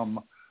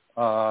from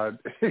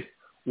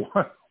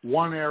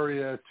one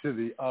area to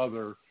the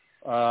other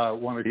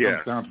when it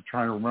comes down to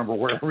trying to remember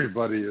where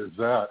everybody is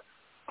at.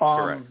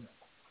 Correct.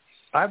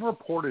 I've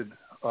reported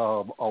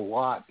a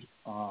lot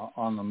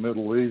on the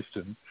Middle East,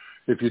 and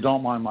if you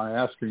don't mind my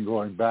asking,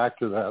 going back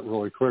to that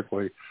really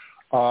quickly,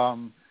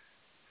 one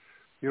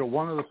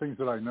of the things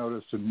that I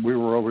noticed, and we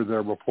were over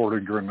there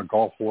reporting during the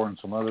Gulf War and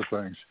some other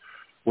things,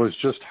 was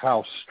just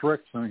how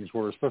strict things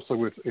were,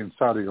 especially in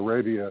Saudi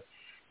Arabia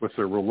with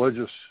their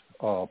religious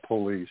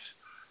police.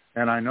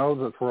 And I know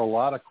that for a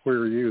lot of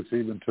queer youth,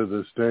 even to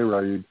this day,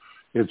 Raed,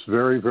 it's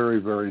very, very,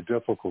 very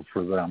difficult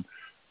for them.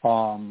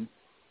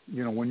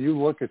 When you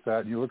look at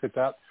that, and you look at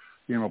that,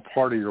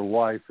 part of your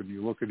life, and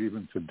you look at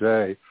even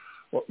today,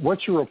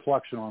 what's your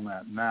reflection on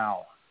that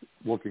now,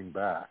 looking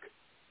back?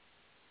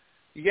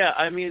 Yeah,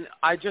 I mean,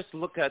 I just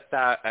look at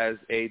that as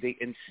they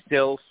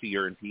instill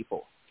fear in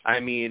people. I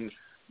mean,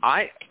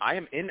 I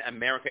am in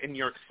America, in New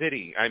York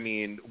City. I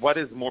mean, what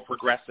is more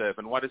progressive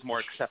and what is more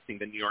accepting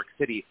than New York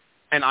City?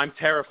 And I'm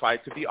terrified,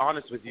 to be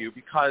honest with you,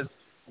 because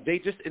they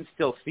just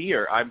instill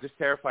fear. I'm just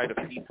terrified of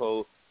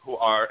people who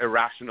are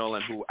irrational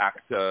and who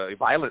act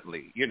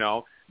violently.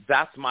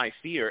 That's my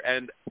fear.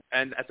 And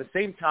at the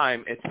same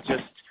time, it's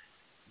just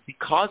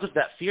because of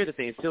that fear that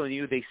they instill in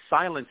you, they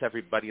silence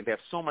everybody, and they have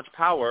so much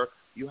power.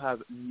 You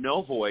have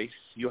no voice.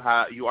 You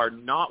are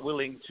not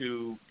willing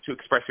to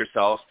express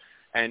yourself,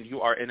 and you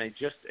are in a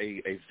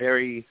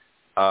very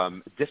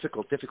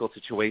difficult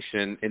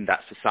situation in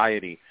that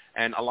society.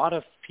 And a lot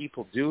of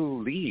people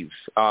do leave,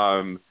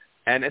 and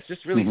it's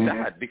just really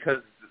sad because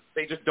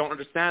they just don't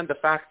understand the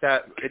fact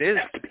that it is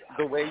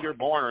the way you're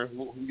born or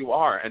who you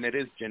are, and it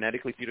is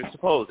genetically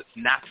predisposed. It's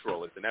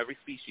natural. It's in every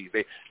species.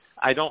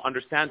 I don't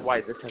understand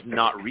why this has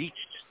not reached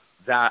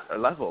that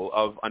level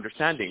of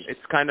understanding. It's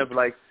kind of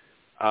like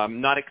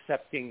not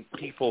accepting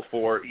people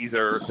for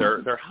either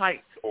their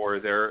height or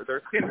their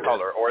skin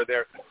color, or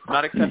they're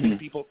not accepting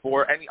people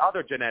for any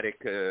other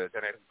genetically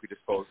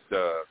predisposed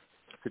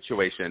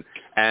situation.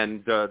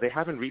 And they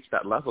haven't reached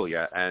that level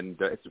yet, and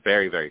it's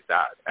very, very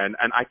sad. And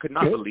I could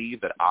not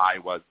believe that I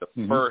was the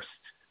first.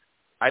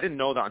 I didn't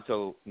know that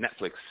until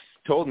Netflix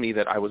told me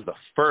that I was the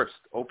first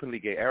openly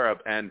gay Arab.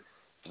 And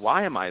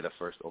why am I the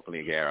first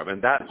openly gay Arab?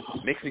 And that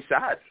makes me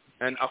sad.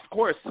 And, of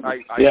course, I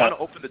want to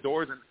open the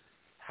doors and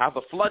have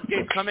a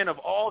floodgate come in of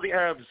all the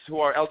Arabs who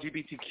are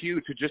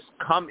LGBTQ to just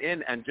come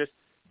in and just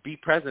be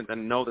present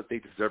and know that they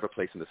deserve a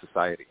place in the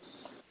society.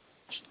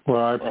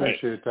 Well, I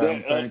appreciate that.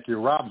 And thank you.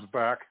 Rob's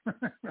back.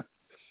 I'm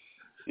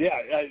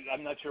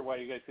not sure why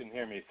you guys couldn't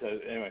hear me. So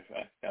anyway,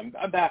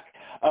 I'm back.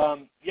 I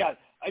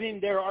mean,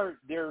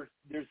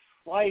 there's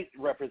slight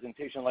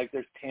representation. Like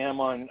there's Tam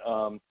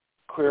on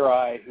Queer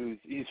Eye,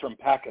 he's from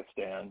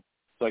Pakistan.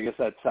 So I guess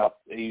that's South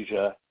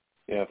Asia,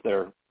 if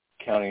they're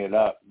counting it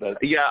up. But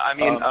I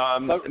mean,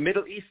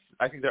 Middle East,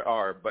 I think there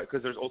are, but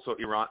because there's also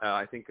Iran,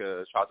 I think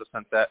Shahs of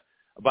Sunset.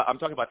 But I'm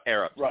talking about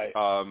Arabs. Right.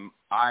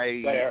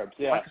 Arabs,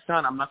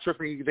 Pakistan, I'm not sure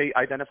if they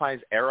identify as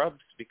Arabs,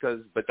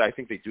 but I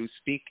think they do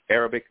speak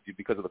Arabic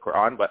because of the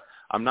Quran, but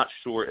I'm not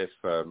sure if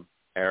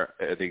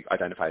they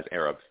identify as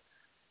Arabs.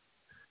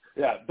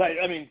 Yeah, but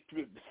I mean,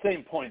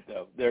 same point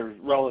though. They're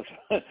relative.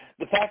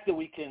 The fact that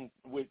we can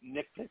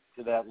nitpick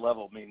to that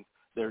level means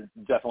they're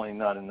definitely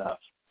not enough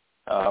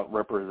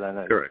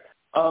represented. Correct.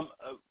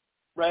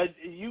 Red,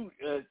 you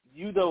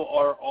though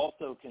are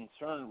also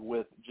concerned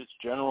with just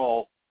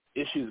general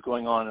issues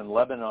going on in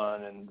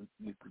Lebanon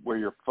and where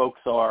your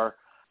folks are.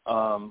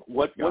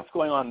 What's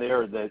going on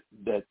there that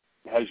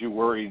has you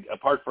worried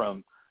apart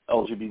from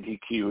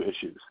LGBTQ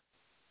issues?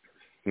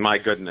 My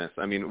goodness.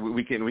 I mean,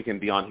 we can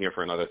be on here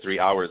for another 3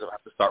 hours. I'll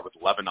have to start with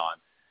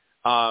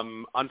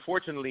Lebanon.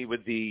 Unfortunately,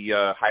 with the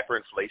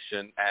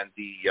hyperinflation and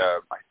the,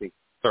 I think,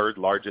 third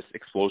largest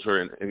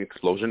explosion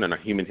in our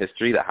human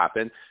history that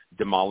happened,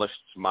 demolished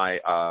my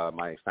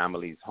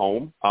family's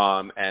home,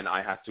 and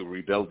I had to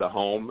rebuild the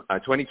home.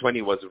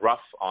 2020 was rough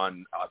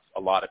on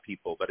a lot of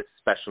people, but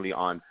especially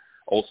on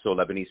also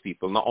Lebanese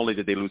people. Not only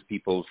did they lose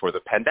people for the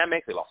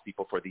pandemic, they lost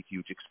people for the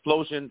huge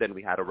explosion. Then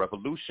we had a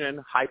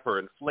revolution,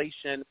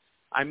 hyperinflation.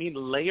 I mean,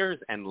 layers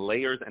and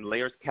layers and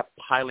layers kept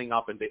piling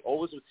up, and they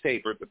always would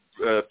say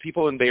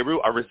people in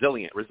Beirut are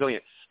resilient.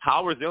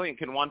 How resilient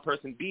can one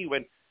person be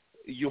when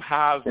you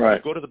have you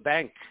go to the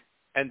bank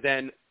and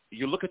then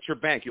you look at your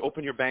bank, you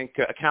open your bank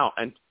account,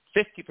 and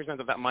 50%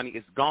 of that money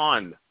is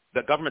gone.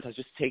 The government has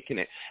just taken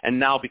it. And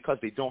now because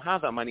they don't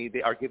have that money,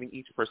 they are giving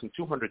each person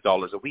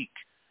 $200 a week.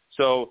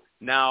 So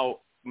now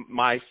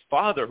my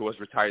father, who was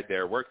retired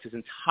there, worked his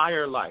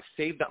entire life,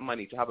 saved that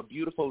money to have a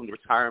beautiful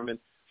retirement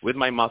with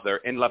my mother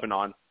in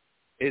Lebanon,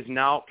 is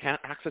now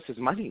can't access his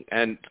money,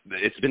 and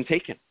it's been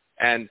taken.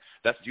 And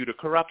that's due to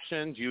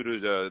corruption, due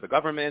to the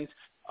government,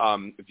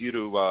 due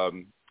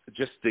to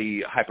just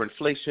the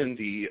hyperinflation,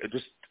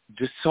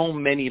 just so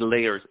many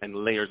layers and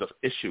layers of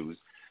issues.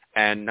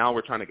 And now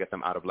we're trying to get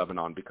them out of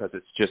Lebanon because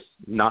it's just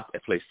not a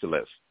place to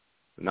live.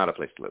 Not a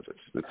place to live.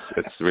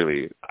 It's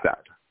really sad.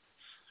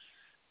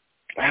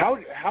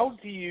 How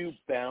do you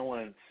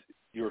balance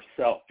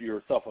yourself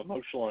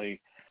emotionally,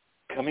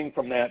 coming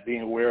from that,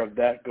 being aware of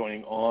that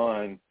going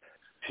on,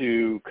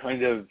 to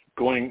kind of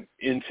going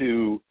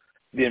into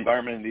the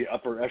environment in the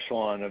upper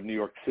echelon of New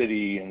York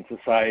City and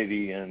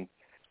society, and,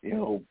 you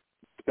know,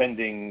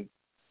 spending,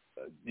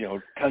 you know,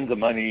 tons of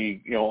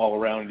money, you know, all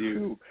around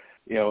you,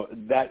 you know,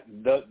 that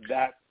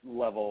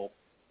level.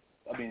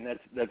 I mean,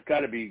 that's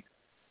got to be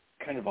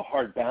kind of a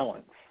hard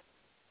balance.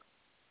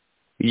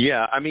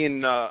 Yeah, I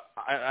mean,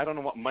 I don't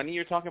know what money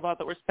you're talking about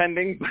that we're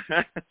spending.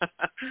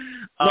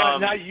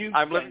 Not you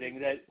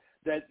spending,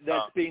 that's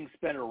being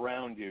spent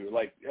around you.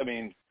 Like, I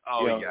mean,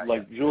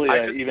 like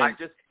Julia,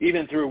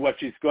 even through what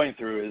she's going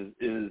through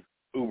is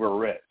uber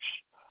rich.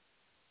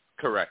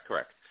 Correct.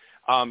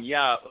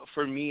 Yeah,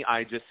 for me,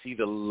 I just see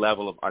the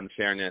level of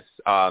unfairness.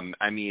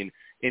 I mean,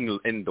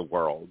 in the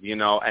world, you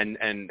know,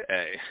 and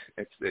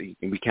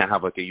we can't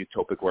have like a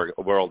utopic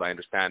world. I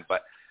understand,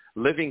 but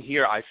living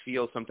here, I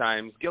feel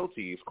sometimes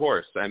guilty. Of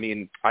course, I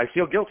mean, I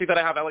feel guilty that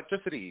I have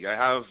electricity, I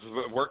have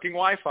working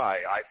Wi-Fi.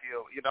 I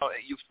feel, you know,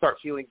 you start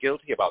feeling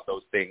guilty about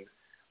those things.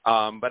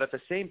 But at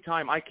the same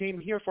time, I came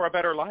here for a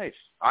better life.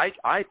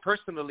 I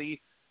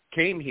personally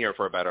came here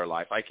for a better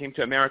life. I came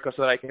to America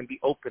so that I can be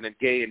open and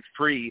gay and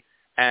free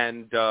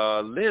and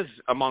live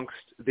amongst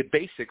the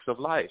basics of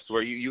life,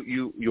 where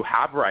you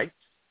have rights,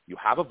 you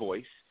have a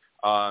voice,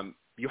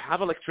 you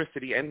have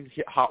electricity and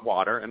hot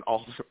water and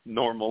all the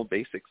normal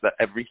basics that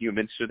every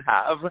human should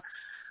have.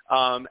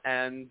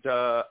 And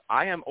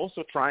I am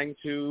also trying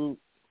to,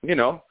 you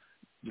know,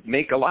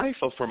 make a life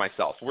for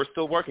myself. We're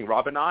still working.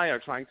 Rob and I are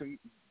trying to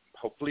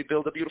hopefully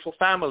build a beautiful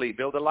family,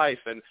 build a life,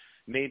 and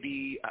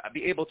maybe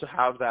be able to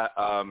have that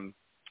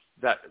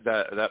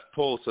that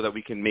pull so that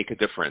we can make a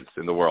difference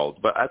in the world.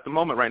 But at the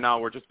moment, right now,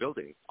 we're just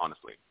building,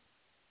 honestly.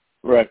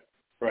 Right.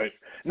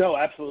 No,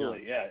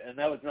 absolutely, yeah. And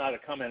that was not a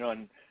comment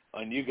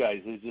on you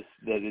guys. It's just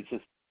that it's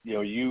just, you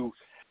know,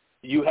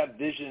 you have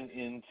vision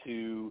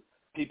into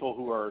people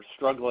who are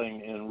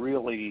struggling and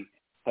really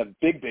have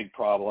big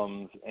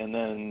problems, and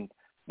then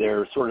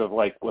they're sort of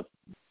like what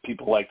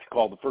people like to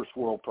call the first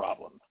world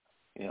problems,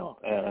 you know.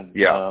 And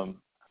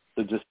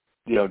so just,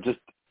 you know, just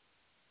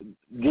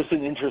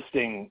an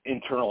interesting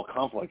internal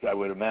conflict, I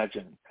would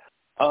imagine.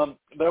 But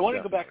I want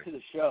to go back to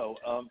the show.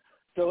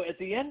 So at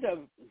the end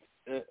of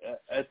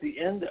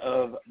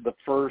the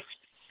first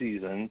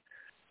season,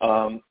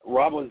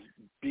 Rob was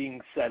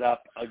being set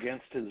up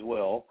against his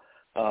will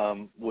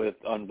on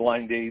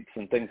blind dates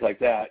and things like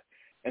that.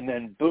 And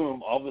then,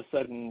 boom, all of a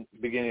sudden,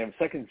 beginning of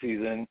second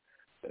season,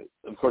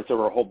 of course, there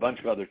were a whole bunch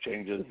of other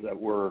changes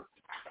that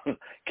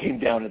came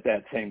down at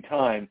that same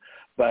time.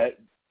 But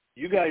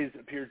you guys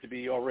appeared to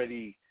be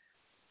already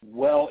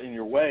well in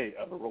your way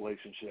of a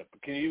relationship.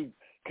 Can you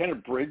kind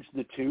of bridge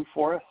the two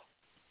for us?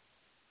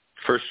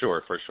 For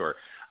sure.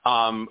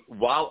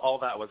 While all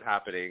that was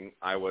happening,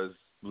 I was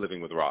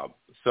living with Rob.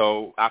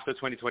 So after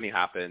 2020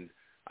 happened,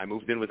 I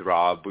moved in with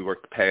Rob. We were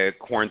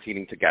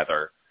quarantining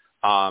together.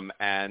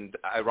 And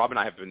Rob and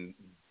I have been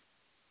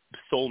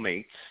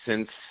soulmates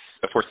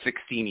for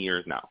 16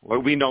 years now.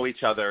 We know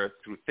each other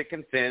through thick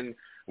and thin.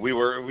 We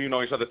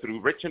know each other through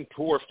rich and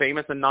poor,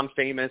 famous and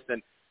non-famous,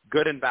 and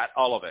good and bad,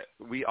 all of it.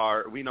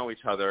 We know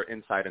each other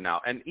inside and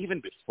out. And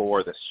even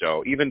before this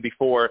show, even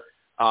before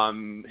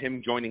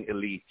him joining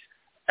Elite,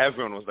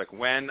 everyone was like,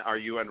 when are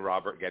you and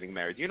Robert getting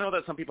married? You know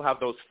that some people have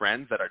those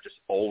friends that are just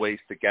always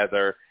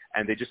together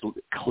and they just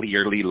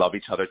clearly love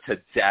each other to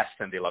death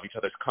and they love each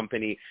other's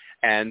company.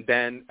 And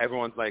then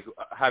everyone's like,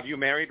 have you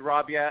married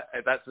Rob yet?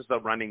 And that's just a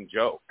running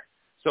joke.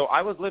 So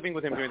I was living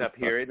with him during that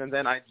period. And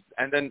then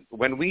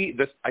when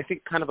I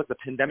think kind of like the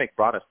pandemic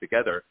brought us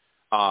together,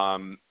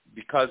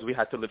 because we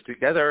had to live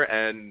together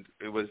and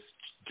it was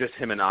just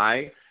him and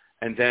I.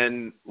 And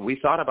then we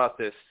thought about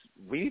this.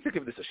 We need to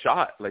give this a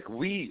shot. Like,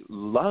 we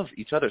love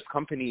each other's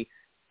company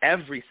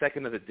every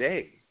second of the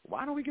day.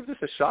 Why don't we give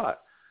this a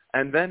shot?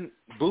 And then,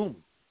 boom,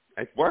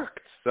 it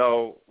worked.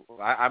 So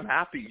I'm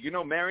happy. You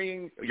know,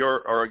 marrying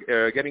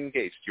or getting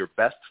engaged to your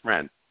best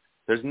friend,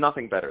 there's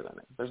nothing better than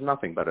it. There's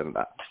nothing better than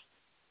that.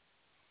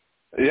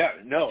 Yeah,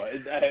 no,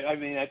 I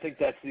mean, I think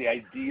that's the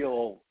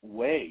ideal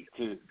way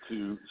to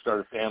start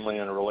a family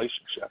and a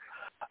relationship.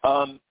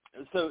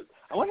 So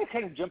I want to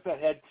kind of jump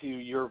ahead to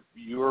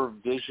your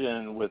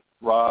vision with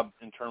Rob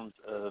in terms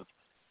of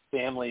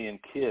family and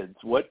kids.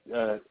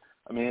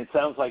 I mean, it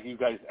sounds like you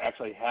guys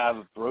actually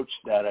have broached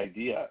that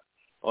idea.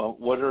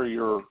 What are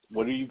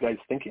you guys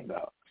thinking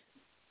about?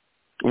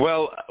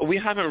 Well, we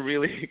haven't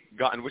really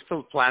we're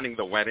still planning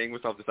the wedding. We're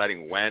still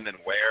deciding when and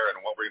where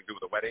and what we're going to do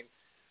with the wedding.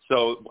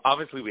 So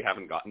obviously we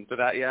haven't gotten to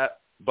that yet.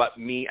 But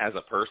me as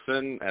a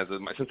person,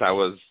 since I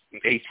was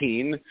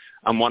 18,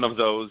 I'm one of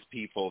those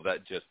people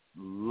that just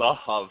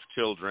love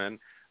children,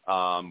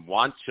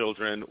 want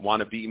children,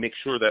 make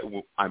sure that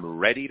I'm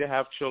ready to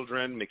have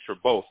children, make sure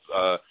both,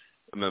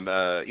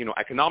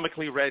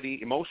 economically ready,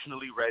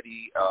 emotionally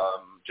ready,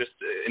 just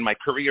in my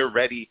career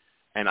ready.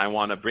 And I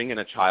want to bring in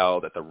a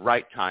child at the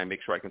right time,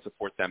 make sure I can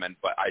support them.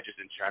 But I just,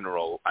 in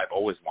general, I've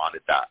always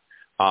wanted that.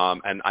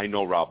 And I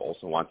know Rob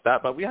also wants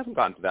that, but we haven't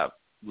gotten to that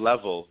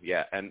level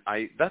yet. And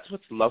that's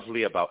what's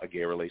lovely about a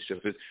gay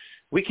relationship is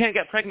we can't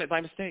get pregnant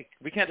by mistake.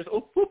 We can't just,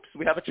 oops,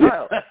 we have a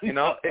child.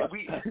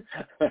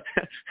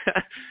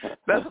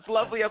 That's what's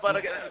lovely about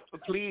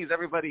please,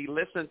 everybody,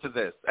 listen to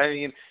this. I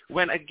mean,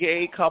 when a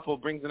gay couple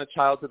brings in a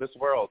child to this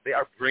world, they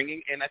are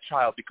bringing in a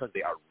child because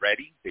they are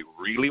ready. They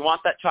really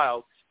want that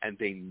child, and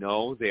they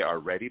know they are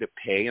ready to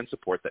pay and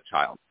support that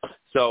child.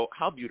 So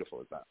how beautiful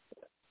is that?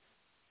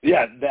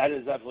 Yeah, that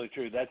is absolutely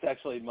true. That's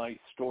actually my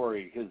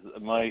story because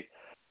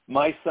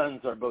my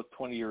sons are both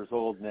 20 years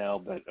old now,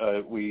 but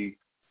we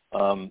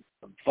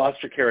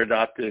foster care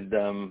adopted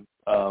them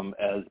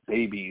as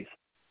babies.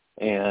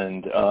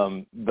 And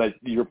but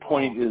your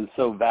point is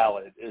so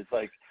valid. It's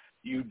like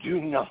you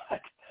do not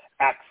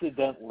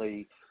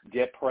accidentally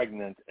get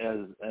pregnant as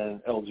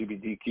an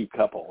LGBTQ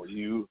couple.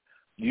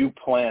 You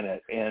plan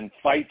it and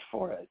fight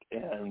for it,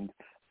 and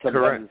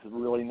sometimes it's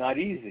really not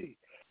easy.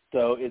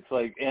 So it's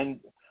like, and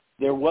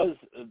there was,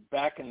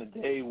 back in the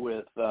day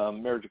with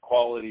marriage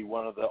equality,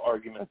 one of the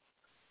arguments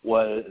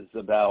was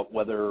about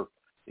whether,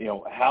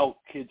 how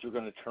kids are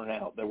going to turn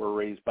out that were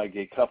raised by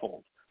gay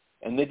couples.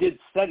 And they did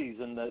studies,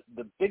 and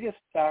the biggest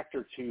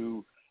factor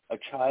to a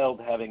child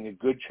having a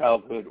good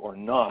childhood or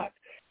not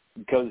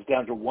goes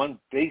down to one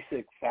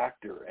basic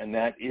factor, and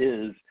that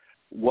is,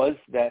 was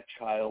that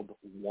child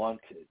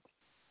wanted?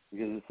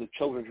 Because it's the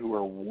children who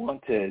are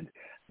wanted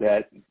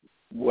that,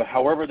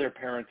 however they're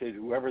parented,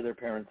 whoever their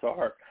parents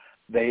are,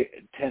 they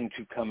tend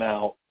to come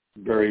out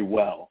very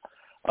well.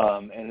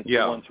 And it's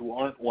the ones who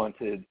aren't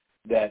wanted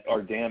that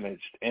are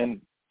damaged. And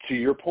to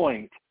your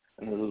point,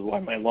 and this is why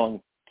my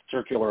long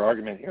circular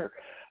argument here,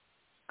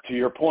 to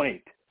your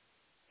point,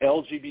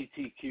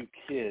 LGBTQ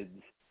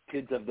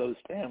kids of those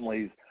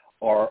families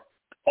are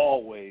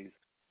always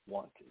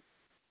wanted.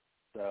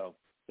 So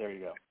there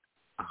you go.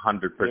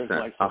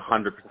 100%.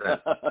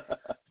 100%.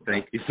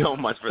 Thank you so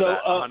much for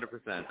that.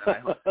 100%.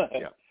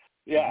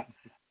 Yeah.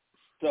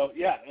 So,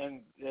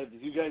 and if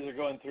you guys are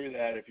going through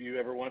that, if you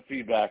ever want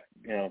feedback,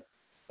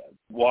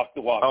 walk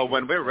the walk. Oh,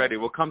 when we're ready,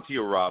 we'll come to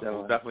you, Rob.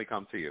 We'll definitely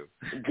come to you.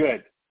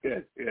 Good,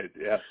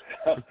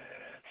 yeah.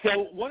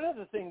 So one of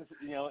the things,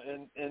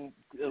 and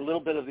a little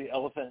bit of the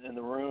elephant in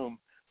the room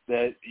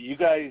that you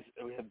guys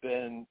have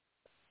been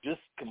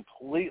just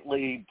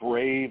completely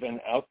brave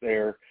and out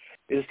there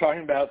is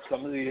talking about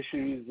some of the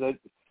issues that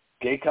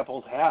gay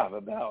couples have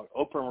about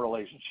open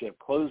relationship,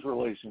 closed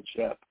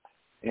relationship,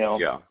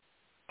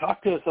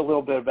 Talk to us a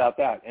little bit about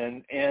that.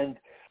 And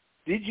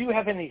did you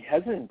have any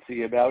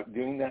hesitancy about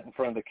doing that in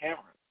front of the camera?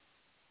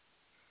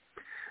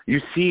 You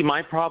see,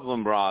 my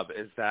problem, Rob,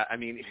 is that,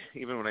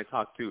 even when I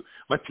talk to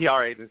my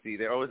PR agency,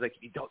 they're always like,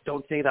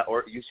 don't say that,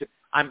 or you should.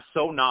 I'm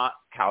so not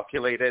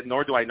calculated,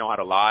 nor do I know how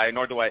to lie,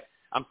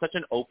 I'm such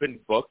an open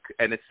book,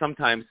 and it's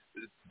sometimes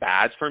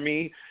bad for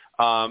me.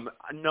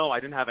 No,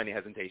 I didn't have any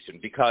hesitation,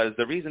 because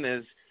the reason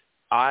is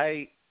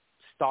I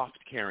stopped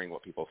caring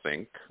what people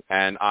think,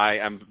 and I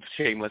am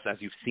shameless, as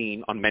you've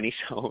seen on many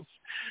shows.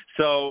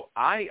 So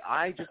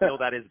I just know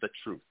that is the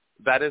truth.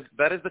 That is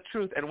the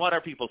truth. And what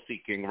are people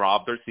seeking,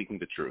 Rob? They're seeking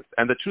the truth.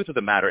 And the truth of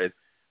the matter is,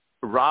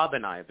 Rob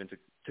and I have been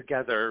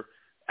together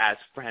as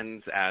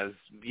friends, as,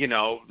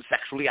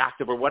 sexually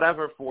active or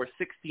whatever for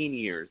 16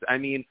 years.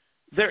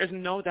 There is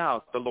no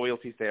doubt the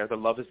loyalty's there. The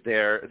love is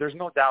there. There's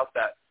no doubt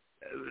that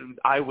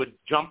I would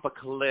jump a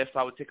cliff.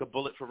 I would take a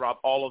bullet for Rob,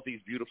 all of these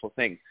beautiful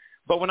things.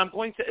 But when I'm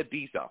going to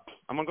Ibiza,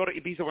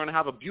 we're going to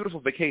have a beautiful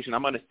vacation.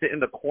 I'm going to sit in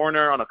the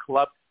corner on a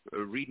club,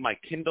 read my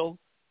Kindle.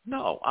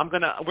 No,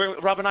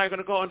 Rob and I are going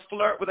to go and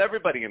flirt with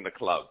everybody in the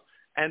club.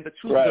 And the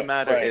truth of the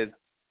matter is,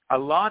 a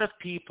lot of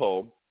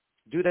people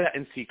do that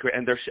in secret,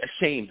 and they're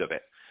ashamed of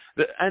it.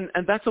 And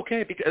that's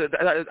okay, because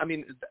I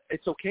mean,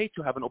 it's okay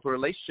to have an open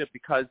relationship,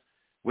 because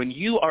when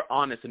you are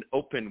honest and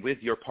open with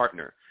your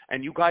partner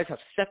and you guys have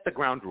set the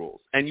ground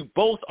rules and you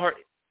both are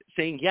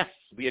saying, yes,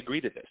 we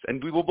agree to this,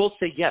 and we will both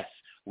say, yes,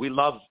 we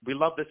love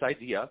this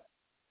idea,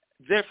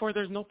 therefore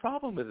there's no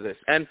problem with this.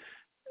 And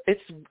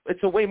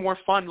it's a way more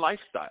fun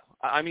lifestyle.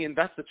 I mean,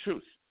 that's the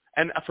truth.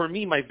 And for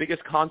me, my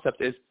biggest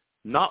concept is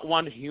not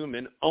one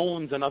human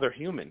owns another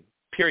human,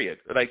 period.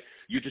 Like,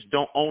 you just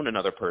don't own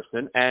another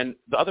person, and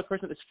the other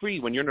person is free.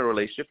 When you're in a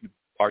relationship, you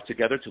are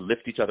together to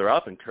lift each other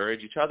up,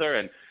 encourage each other,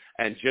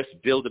 and just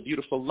build a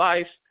beautiful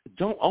life.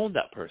 Don't own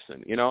that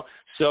person, you know?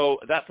 So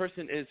that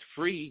person is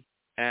free,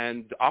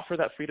 and offer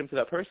that freedom to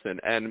that person.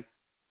 And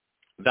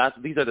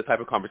these are the type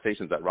of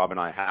conversations that Rob and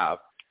I have.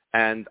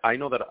 And I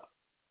know that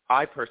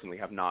I personally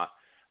have not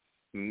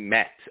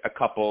met a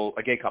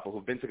gay couple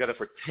who've been together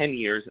for 10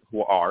 years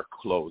who are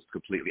closed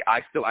completely.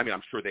 I'm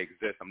sure they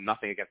exist. I'm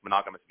nothing against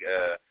monogamous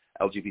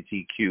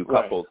LGBTQ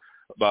couples,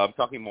 right, but I'm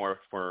talking more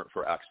for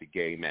actually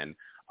gay men.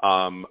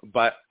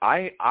 But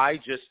I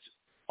just,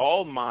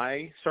 all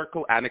my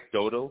circle,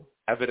 anecdotal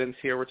evidence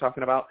here we're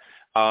talking about,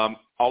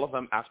 all of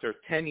them after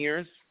 10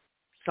 years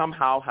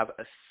somehow have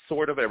a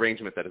sort of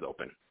arrangement that is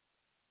open.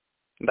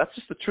 And that's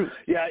just the truth.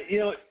 Yeah, you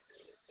know,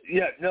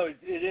 yeah, no, it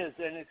is,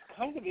 and it's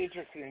kind of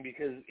interesting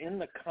because in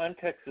the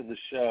context of the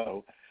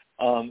show,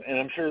 and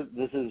I'm sure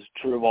this is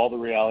true of all the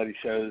reality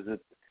shows, that,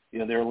 you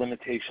know, there are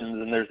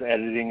limitations and there's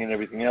editing and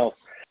everything else,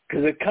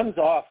 because it comes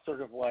off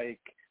sort of like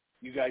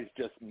you guys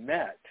just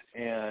met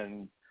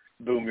and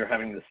boom, you're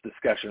having this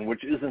discussion,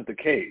 which isn't the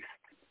case.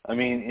 I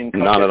mean, in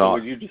context of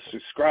what you just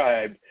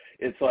described,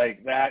 it's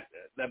like that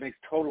makes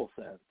total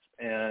sense,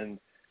 and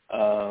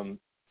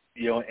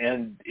you know,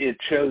 and it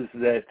shows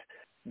that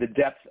the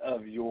depth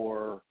of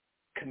your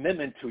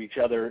commitment to each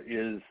other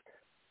is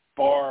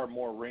far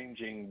more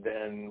ranging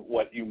than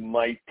what you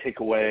might take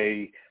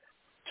away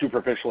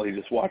superficially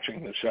just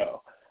watching the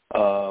show.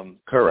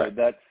 Correct.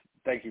 So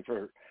thank you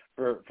for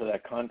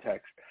that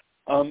context.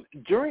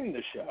 During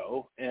the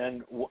show,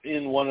 and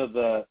in one of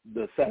the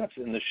setups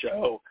in the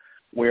show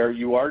where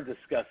you are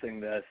discussing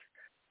this,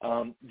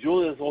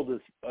 Julia's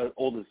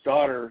oldest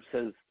daughter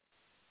says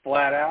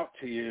flat out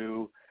to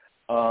you,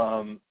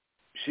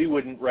 she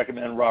wouldn't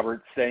recommend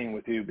Robert staying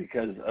with you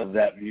because of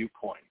that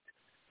viewpoint.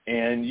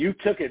 And you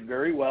took it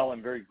very well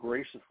and very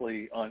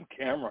graciously on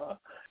camera.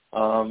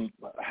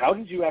 How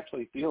did you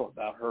actually feel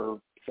about her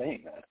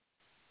saying that?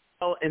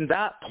 Well, in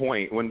that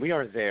point, when we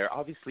are there,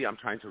 obviously I'm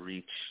trying to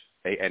reach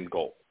an end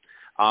goal.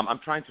 I'm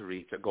trying to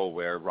reach a goal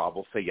where Rob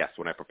will say yes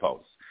when I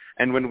propose.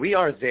 And when we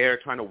are there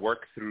trying to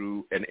work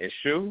through an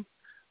issue,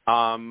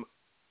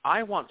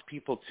 I want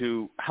people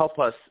to help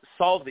us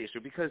solve the issue,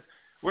 because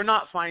we're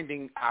not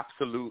finding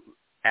absolute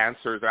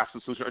answers or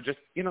absolute solutions,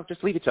 or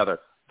just leave each other.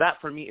 That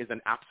for me is an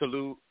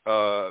absolute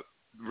a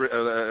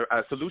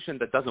solution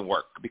that doesn't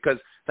work, because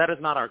that is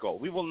not our goal.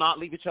 We will not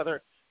leave each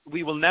other.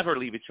 We will never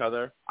leave each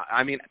other.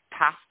 I mean,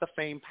 past the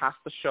fame, past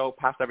the show,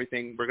 past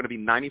everything, we're going to be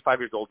 95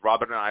 years old.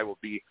 Robert and I will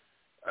be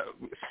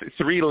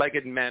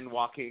three-legged men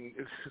walking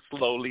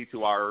slowly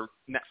to our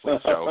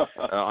Netflix show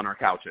on our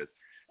couches.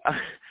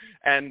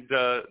 And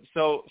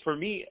so for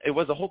me,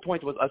 the whole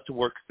point was us to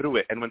work through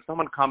it. And when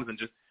someone comes and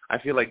just, I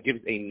feel like,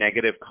 gives a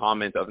negative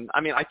comment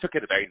I took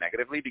it very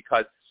negatively,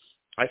 because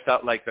I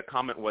felt like the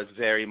comment was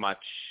very much,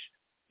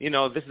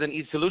 this is an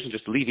easy solution,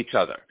 just leave each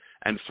other.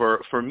 And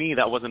for me,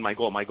 that wasn't my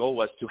goal. My goal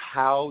was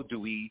how do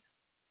we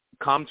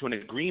come to an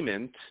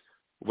agreement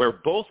where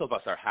both of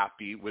us are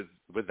happy with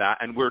that,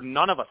 and where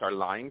none of us are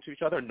lying to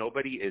each other,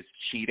 nobody is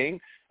cheating,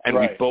 and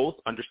right, we both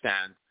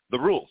understand the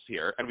rules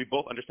here, and we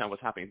both understand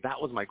what's happening. That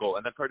was my goal.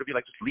 And then for her to be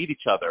like, just leave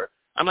each other,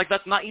 I'm like,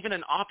 that's not even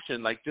an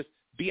option. Like, just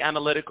be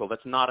analytical.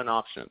 That's not an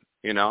option,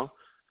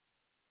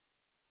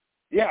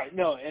 Yeah,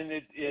 no, and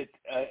it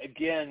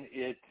again,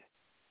 it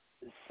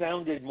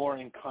sounded more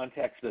in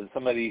context of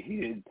somebody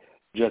he had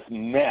just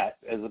met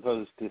as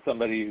opposed to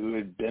somebody who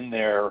had been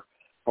there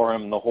for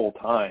him the whole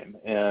time.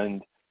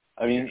 And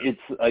I mean,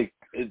 it's like,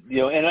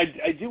 and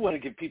I do want to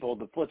give people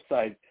the flip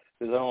side,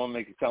 because I don't want to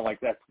make it sound like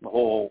that's the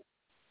whole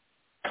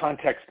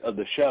context of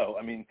the show.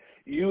 I mean,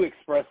 you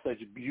express such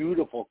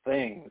beautiful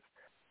things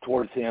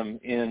towards him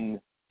in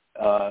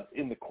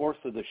the course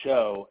of the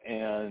show,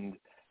 and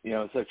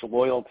such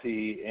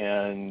loyalty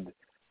and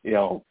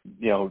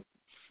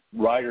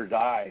ride or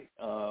die,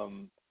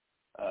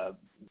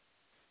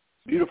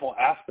 beautiful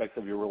aspects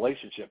of your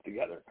relationship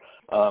together.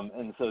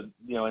 And so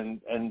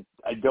and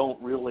I don't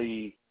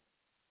really.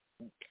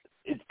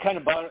 It kind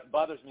of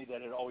bothers me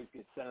that it always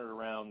gets centered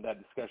around that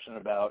discussion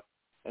about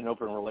an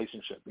open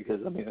relationship,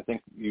 because I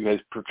think you guys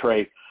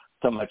portray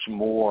so much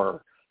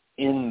more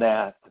in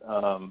that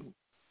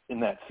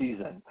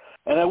season.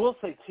 And I will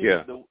say too,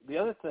 yeah, the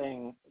other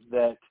thing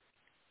that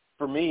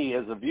for me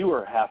as a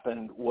viewer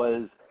happened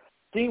was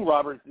seeing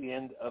Robert at the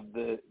end of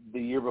the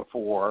year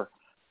before.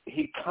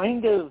 He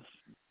kind of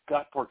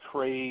got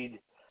portrayed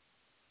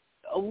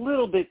a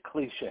little bit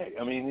cliche.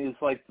 I mean, he's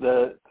like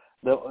the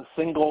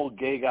single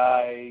gay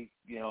guy,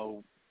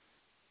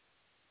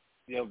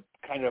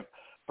 kind of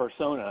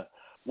persona.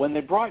 when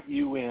they brought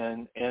you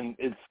in, and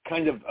it's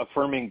kind of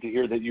affirming to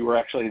hear that you were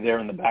actually there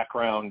in the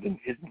background and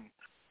hidden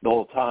the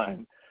whole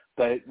time,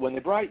 but when they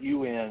brought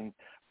you in,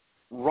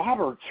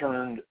 Robert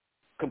turned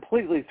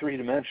completely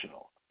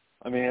three-dimensional.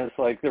 I mean, it's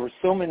like there were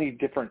so many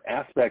different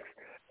aspects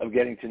of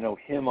getting to know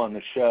him on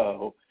the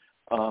show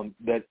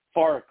that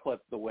far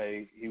eclipsed the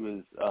way he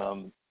was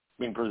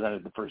being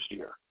presented the first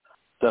year.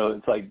 So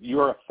it's like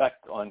your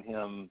effect on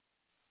him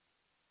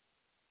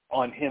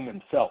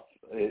himself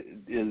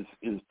is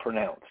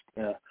pronounced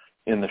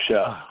in the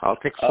show. I'll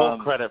take full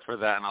credit for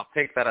that, and I'll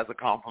take that as a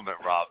compliment,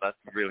 Rob. That's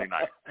really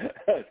nice.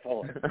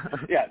 Totally.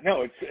 Yeah,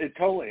 no, it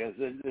totally is.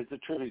 It's a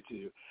tribute to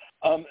you.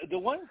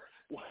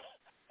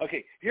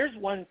 Okay, here's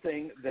one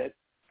thing that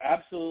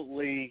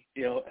absolutely,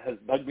 has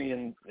bugged me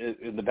in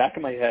the back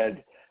of my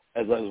head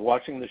as I was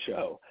watching the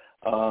show.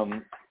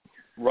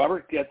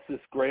 Robert gets this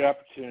great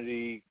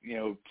opportunity,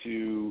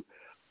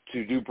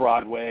 to do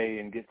Broadway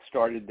and get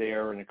started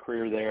there and a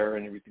career there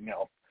and everything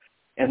else.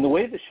 And the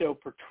way the show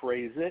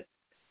portrays it,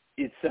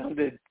 it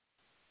sounded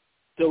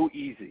so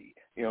easy.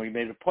 He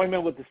made an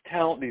appointment with these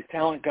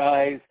talent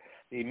guys.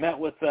 He met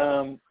with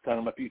them, sent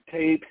them a few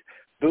tapes.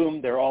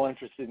 Boom, they're all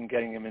interested in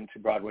getting him into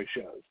Broadway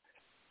shows.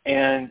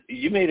 And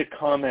you made a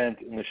comment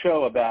in the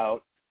show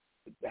about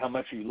how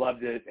much you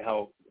loved it,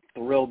 how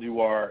thrilled you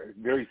are,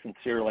 very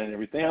sincerely and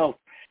everything else.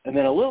 And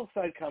then a little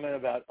side comment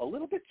about a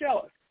little bit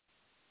jealous.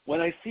 When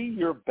I see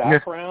your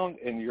background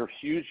and your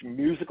huge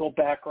musical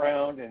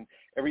background and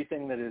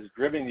everything that has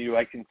driven you,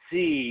 I can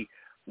see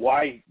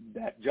why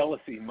that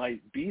jealousy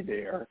might be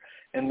there.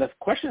 And the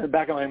question in the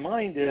back of my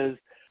mind is,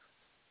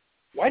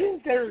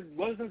 wasn't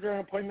there an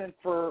appointment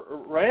for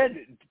Red,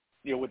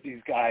 with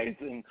these guys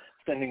and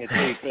sending a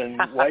tape,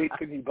 and why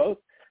couldn't you both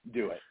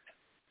do it?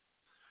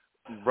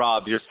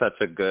 Rob, you're such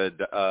a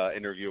good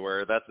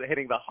interviewer. That's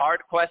hitting the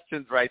hard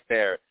questions right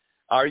there.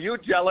 Are you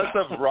jealous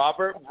of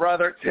Robert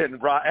Brotherun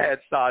at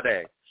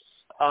Saade?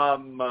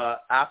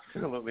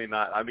 Absolutely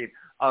not. I mean,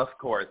 of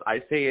course, I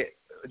say it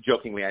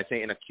jokingly. I say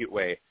it in a cute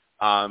way.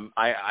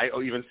 I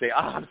even say,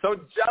 I'm so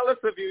jealous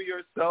of you.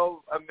 You're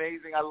so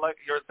amazing.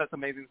 You're such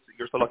amazing.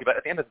 You're so lucky. But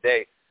at the end of the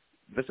day,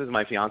 this is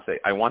my fiance.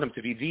 I want him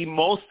to be the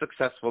most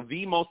successful,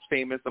 the most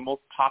famous, the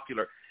most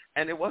popular.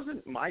 And it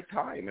wasn't my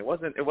time. It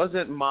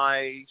wasn't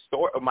my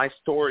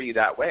story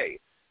that way.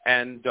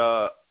 And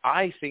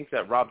I think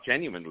that Rob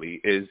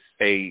genuinely is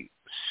a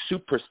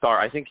superstar.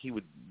 I think he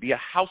would be a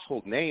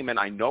household name, and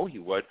I know he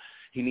would.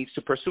 He needs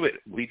to pursue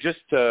it. We just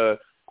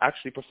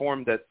actually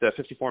performed at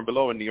 54 and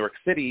Below in New York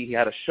City. He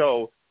had a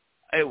show.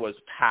 It was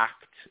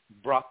packed,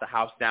 brought the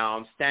house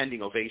down,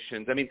 standing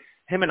ovations. I mean,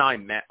 him and I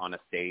met on a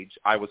stage.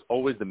 I was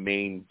always the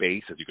main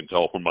bass, as you can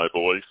tell from my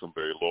voice. I'm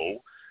very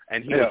low.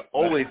 And he was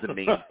always the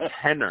main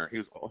tenor.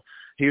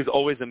 He was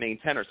always the main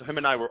tenor. So him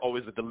and I were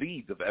always the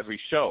leads of every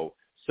show.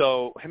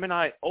 So him and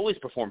I always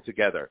performed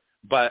together.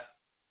 But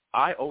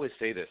I always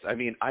say this. I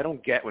mean, I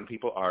don't get when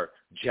people are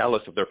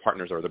jealous of their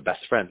partners or their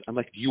best friends. I'm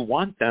like, do you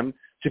want them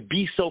to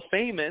be so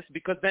famous?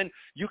 Because then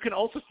you can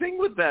also sing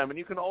with them and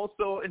you can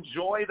also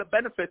enjoy the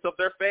benefits of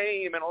their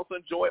fame and also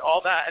enjoy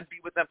all that and be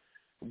with them.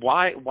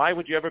 Why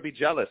would you ever be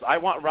jealous? I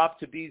want Rob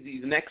to be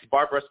the next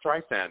Barbra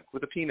Streisand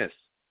with a penis.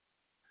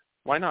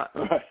 Why not?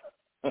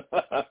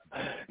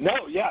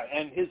 No, yeah,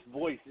 and his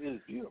voice is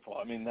beautiful.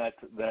 I mean,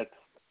 that's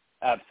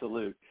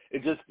absolute.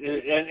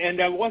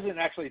 And I wasn't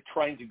actually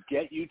trying to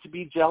get you to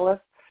be jealous.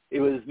 It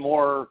was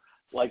more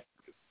like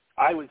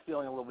I was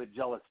feeling a little bit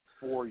jealous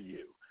for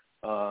you.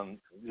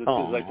 Just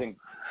because I think,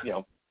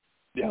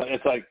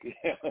 it's like,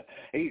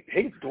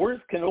 hey,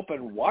 doors can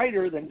open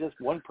wider than just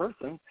one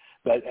person.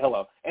 But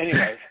hello.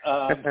 Anyway.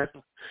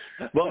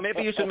 Well,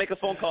 maybe you should make a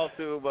phone call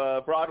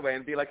to Broadway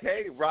and be like,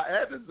 hey,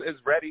 Ed is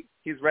ready.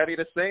 He's ready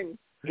to sing.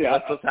 Yeah,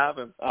 let's have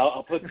him.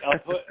 I'll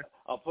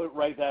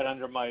write that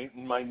under my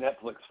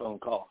Netflix phone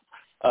call.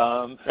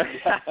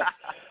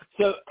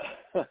 So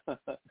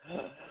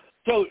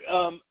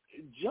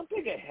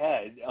jumping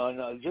ahead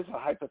on just a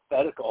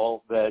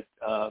hypothetical that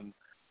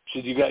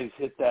should you guys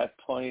hit that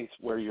place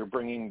where you're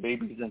bringing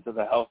babies into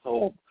the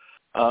household,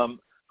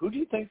 who do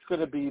you think is going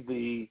to be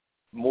the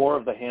more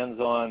of the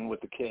hands-on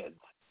with the kids?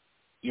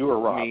 You or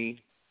Rob?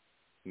 Me.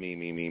 Me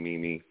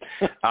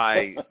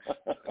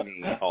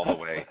all the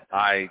way.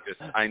 I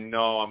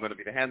know I'm going to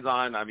be the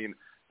hands-on. I mean,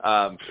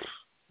 I'm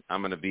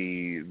going to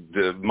be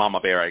the mama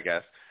bear, I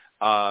guess.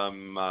 I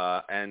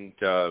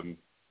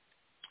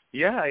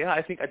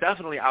think I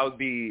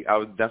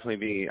would definitely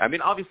be. I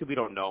mean, obviously we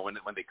don't know when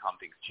they come,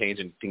 things change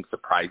and things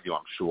surprise you.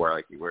 I'm sure,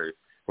 like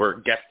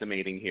we're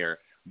guesstimating here,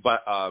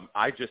 but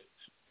I just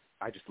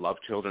love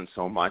children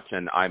so much,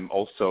 and I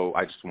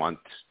just want.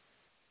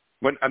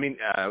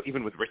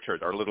 Even with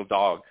Richard, our little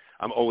dog,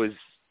 I'm always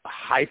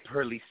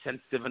hyperly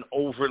sensitive and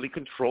overly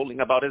controlling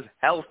about his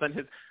health, and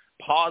his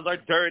paws are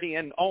dirty,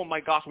 and oh my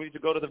gosh, we need to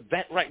go to the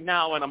vet right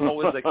now, and I'm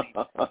always like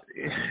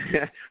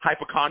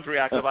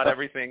hypochondriac about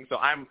everything. So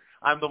I'm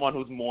the one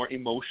who's more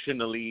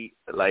emotionally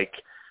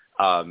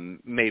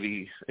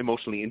maybe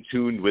emotionally in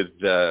tune with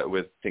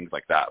things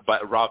like that.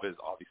 But Rob is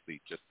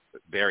obviously just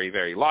very,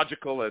 very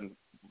logical and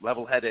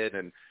level-headed,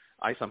 and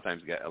I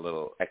sometimes get a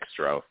little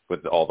extra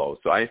with all those.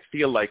 So I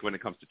feel like when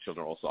it comes to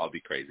children also, I'll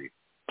be crazy,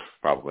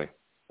 probably.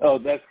 Oh,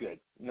 that's good.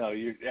 No,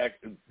 you're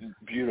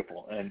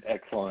beautiful and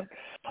excellent.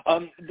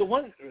 The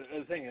one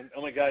thing, and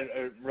oh my God,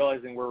 I'm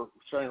realizing we're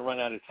starting to run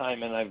out of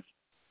time, and I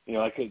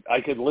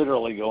could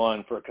literally go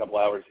on for a couple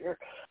hours here.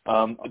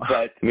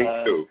 But Me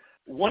too.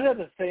 One of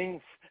the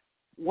things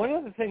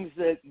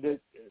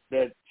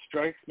that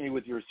strikes me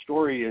with your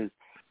story is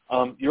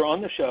you're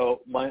on the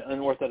show, My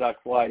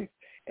Unorthodox Life,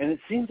 and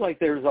it seems like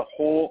there's a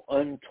whole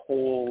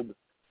untold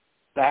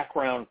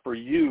background for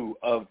you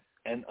of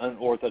an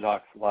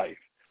unorthodox life.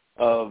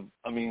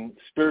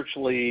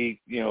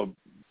 Spiritually,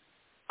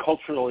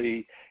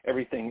 culturally,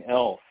 everything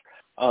else.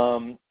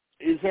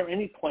 Is there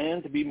any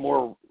plan to be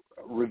more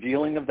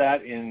revealing of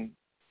that in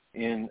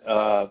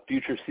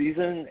future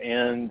season?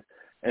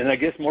 And I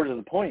guess more to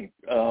the point,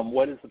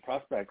 what is the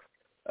prospects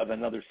of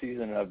another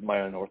season of My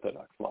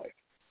Unorthodox Life?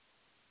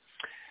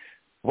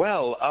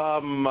 Well,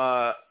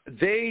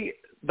 the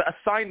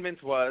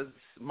assignment was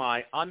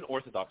My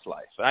Unorthodox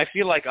Life. I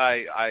feel like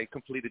I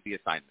completed the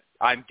assignment.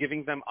 I'm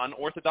giving them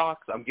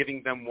unorthodox. I'm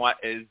giving them what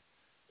is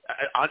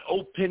an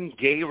open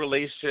gay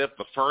relationship,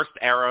 the first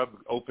Arab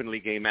openly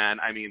gay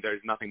man. I mean,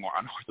 there's nothing more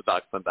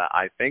unorthodox than that,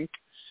 I think.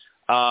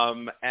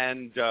 And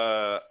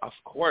of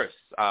course,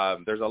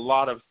 there's a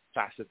lot of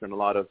facets and a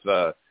lot of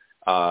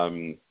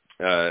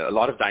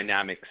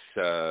dynamics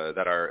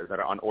that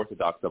are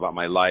unorthodox about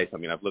my life. I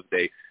mean, I've lived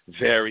a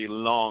very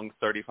long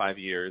 35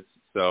 years,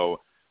 so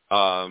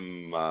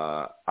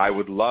I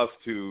would love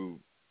to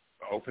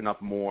open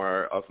up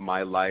more of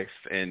my life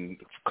in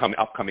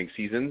upcoming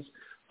seasons.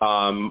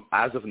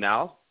 As of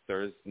now,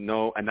 there's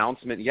no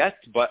announcement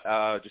yet, but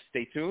just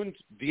stay tuned.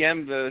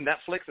 DM the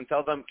Netflix and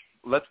tell them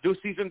let's do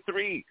season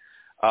 3.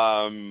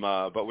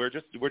 But we're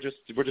just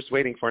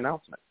waiting for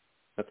announcement.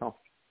 That's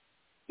all.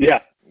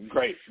 Yeah,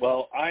 great.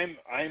 Well, I'm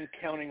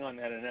counting on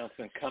that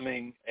announcement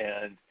coming,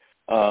 and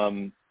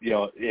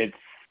it's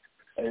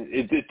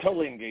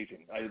totally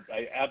engaging.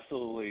 I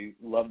absolutely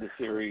love the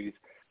series.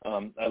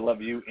 I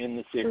love you in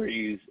the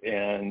series,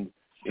 and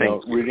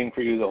rooting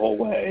for you the whole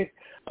way.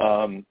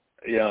 And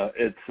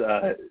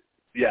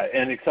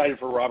excited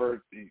for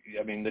Robert.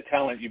 I mean, the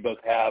talent you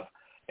both have,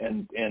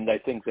 and I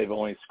think they've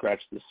only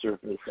scratched the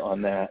surface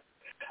on that.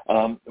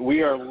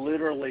 We are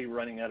literally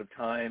running out of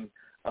time.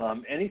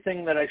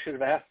 Anything that I should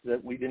have asked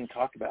that we didn't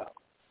talk about?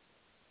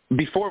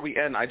 Before we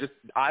end,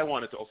 I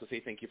wanted to also say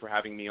thank you for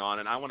having me on,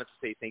 and I wanted to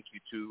say thank you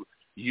to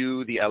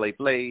you, the LA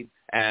Blade,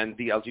 and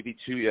the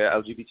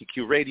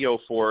LGBTQ radio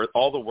for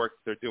all the work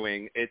they're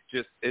doing. It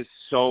just is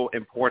so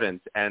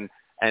important, and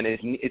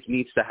it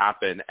needs to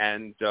happen.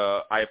 And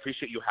I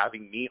appreciate you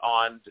having me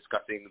on,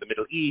 discussing the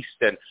Middle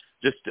East and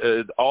just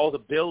all the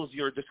bills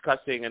you're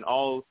discussing and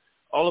all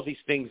of these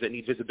things that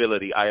need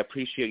visibility. I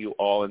appreciate you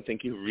all, and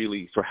thank you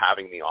really for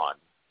having me on.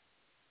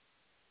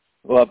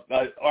 Well,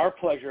 our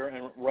pleasure,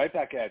 and right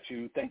back at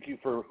you. Thank you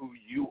for who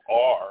you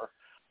are,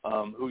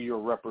 who you're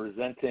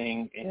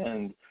representing,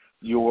 and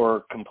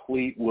your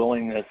complete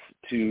willingness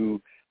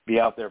to be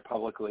out there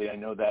publicly. I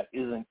know that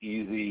isn't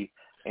easy,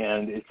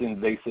 and it's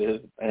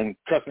invasive. And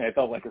trust me, I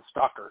felt like a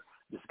stalker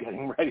just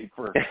getting ready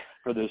for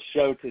this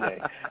show today.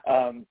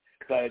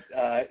 But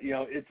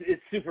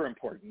it's super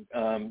important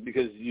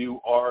because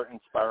you are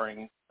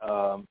inspiring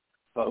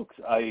folks.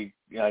 I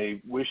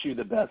wish you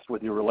the best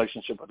with your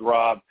relationship with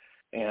Rob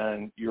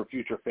and your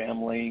future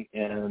family,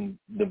 and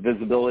the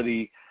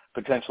visibility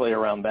potentially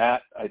around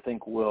that, I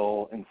think,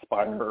 will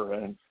inspire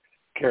and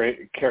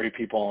carry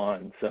people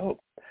on. So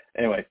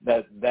anyway,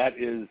 that's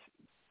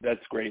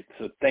great.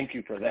 So thank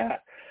you for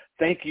that.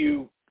 Thank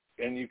you,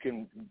 and you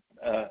can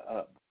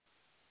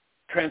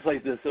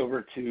translate this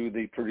over to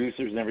the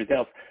producers and everything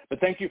else. But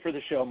thank you for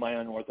the show, My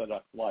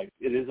Unorthodox Life.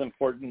 It is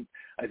important.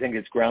 I think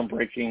it's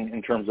groundbreaking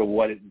in terms of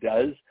what it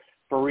does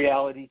for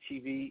reality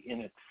TV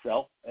in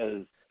itself,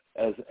 as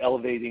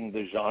elevating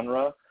the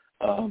genre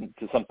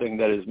to something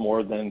that is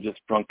more than just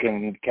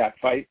drunken cat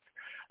fights.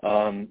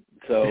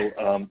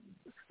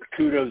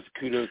 Kudos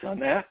on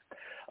that.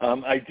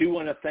 I do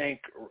want to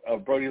thank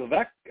Brody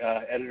Levesque,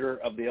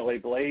 editor of the LA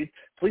Blade.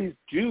 Please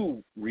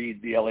do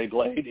read the LA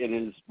Blade. It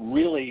is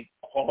really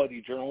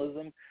quality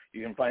journalism.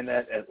 You can find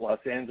that at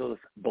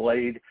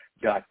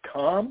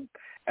losangelesblade.com.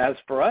 As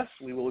for us,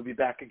 we will be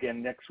back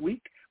again next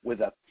week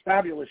with a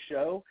fabulous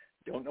show.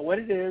 Don't know what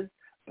it is,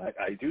 but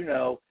I do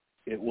know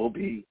it will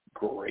be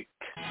great.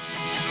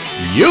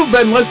 You've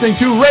been listening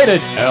to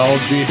Rated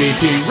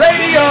LGBT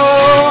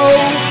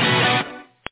Radio.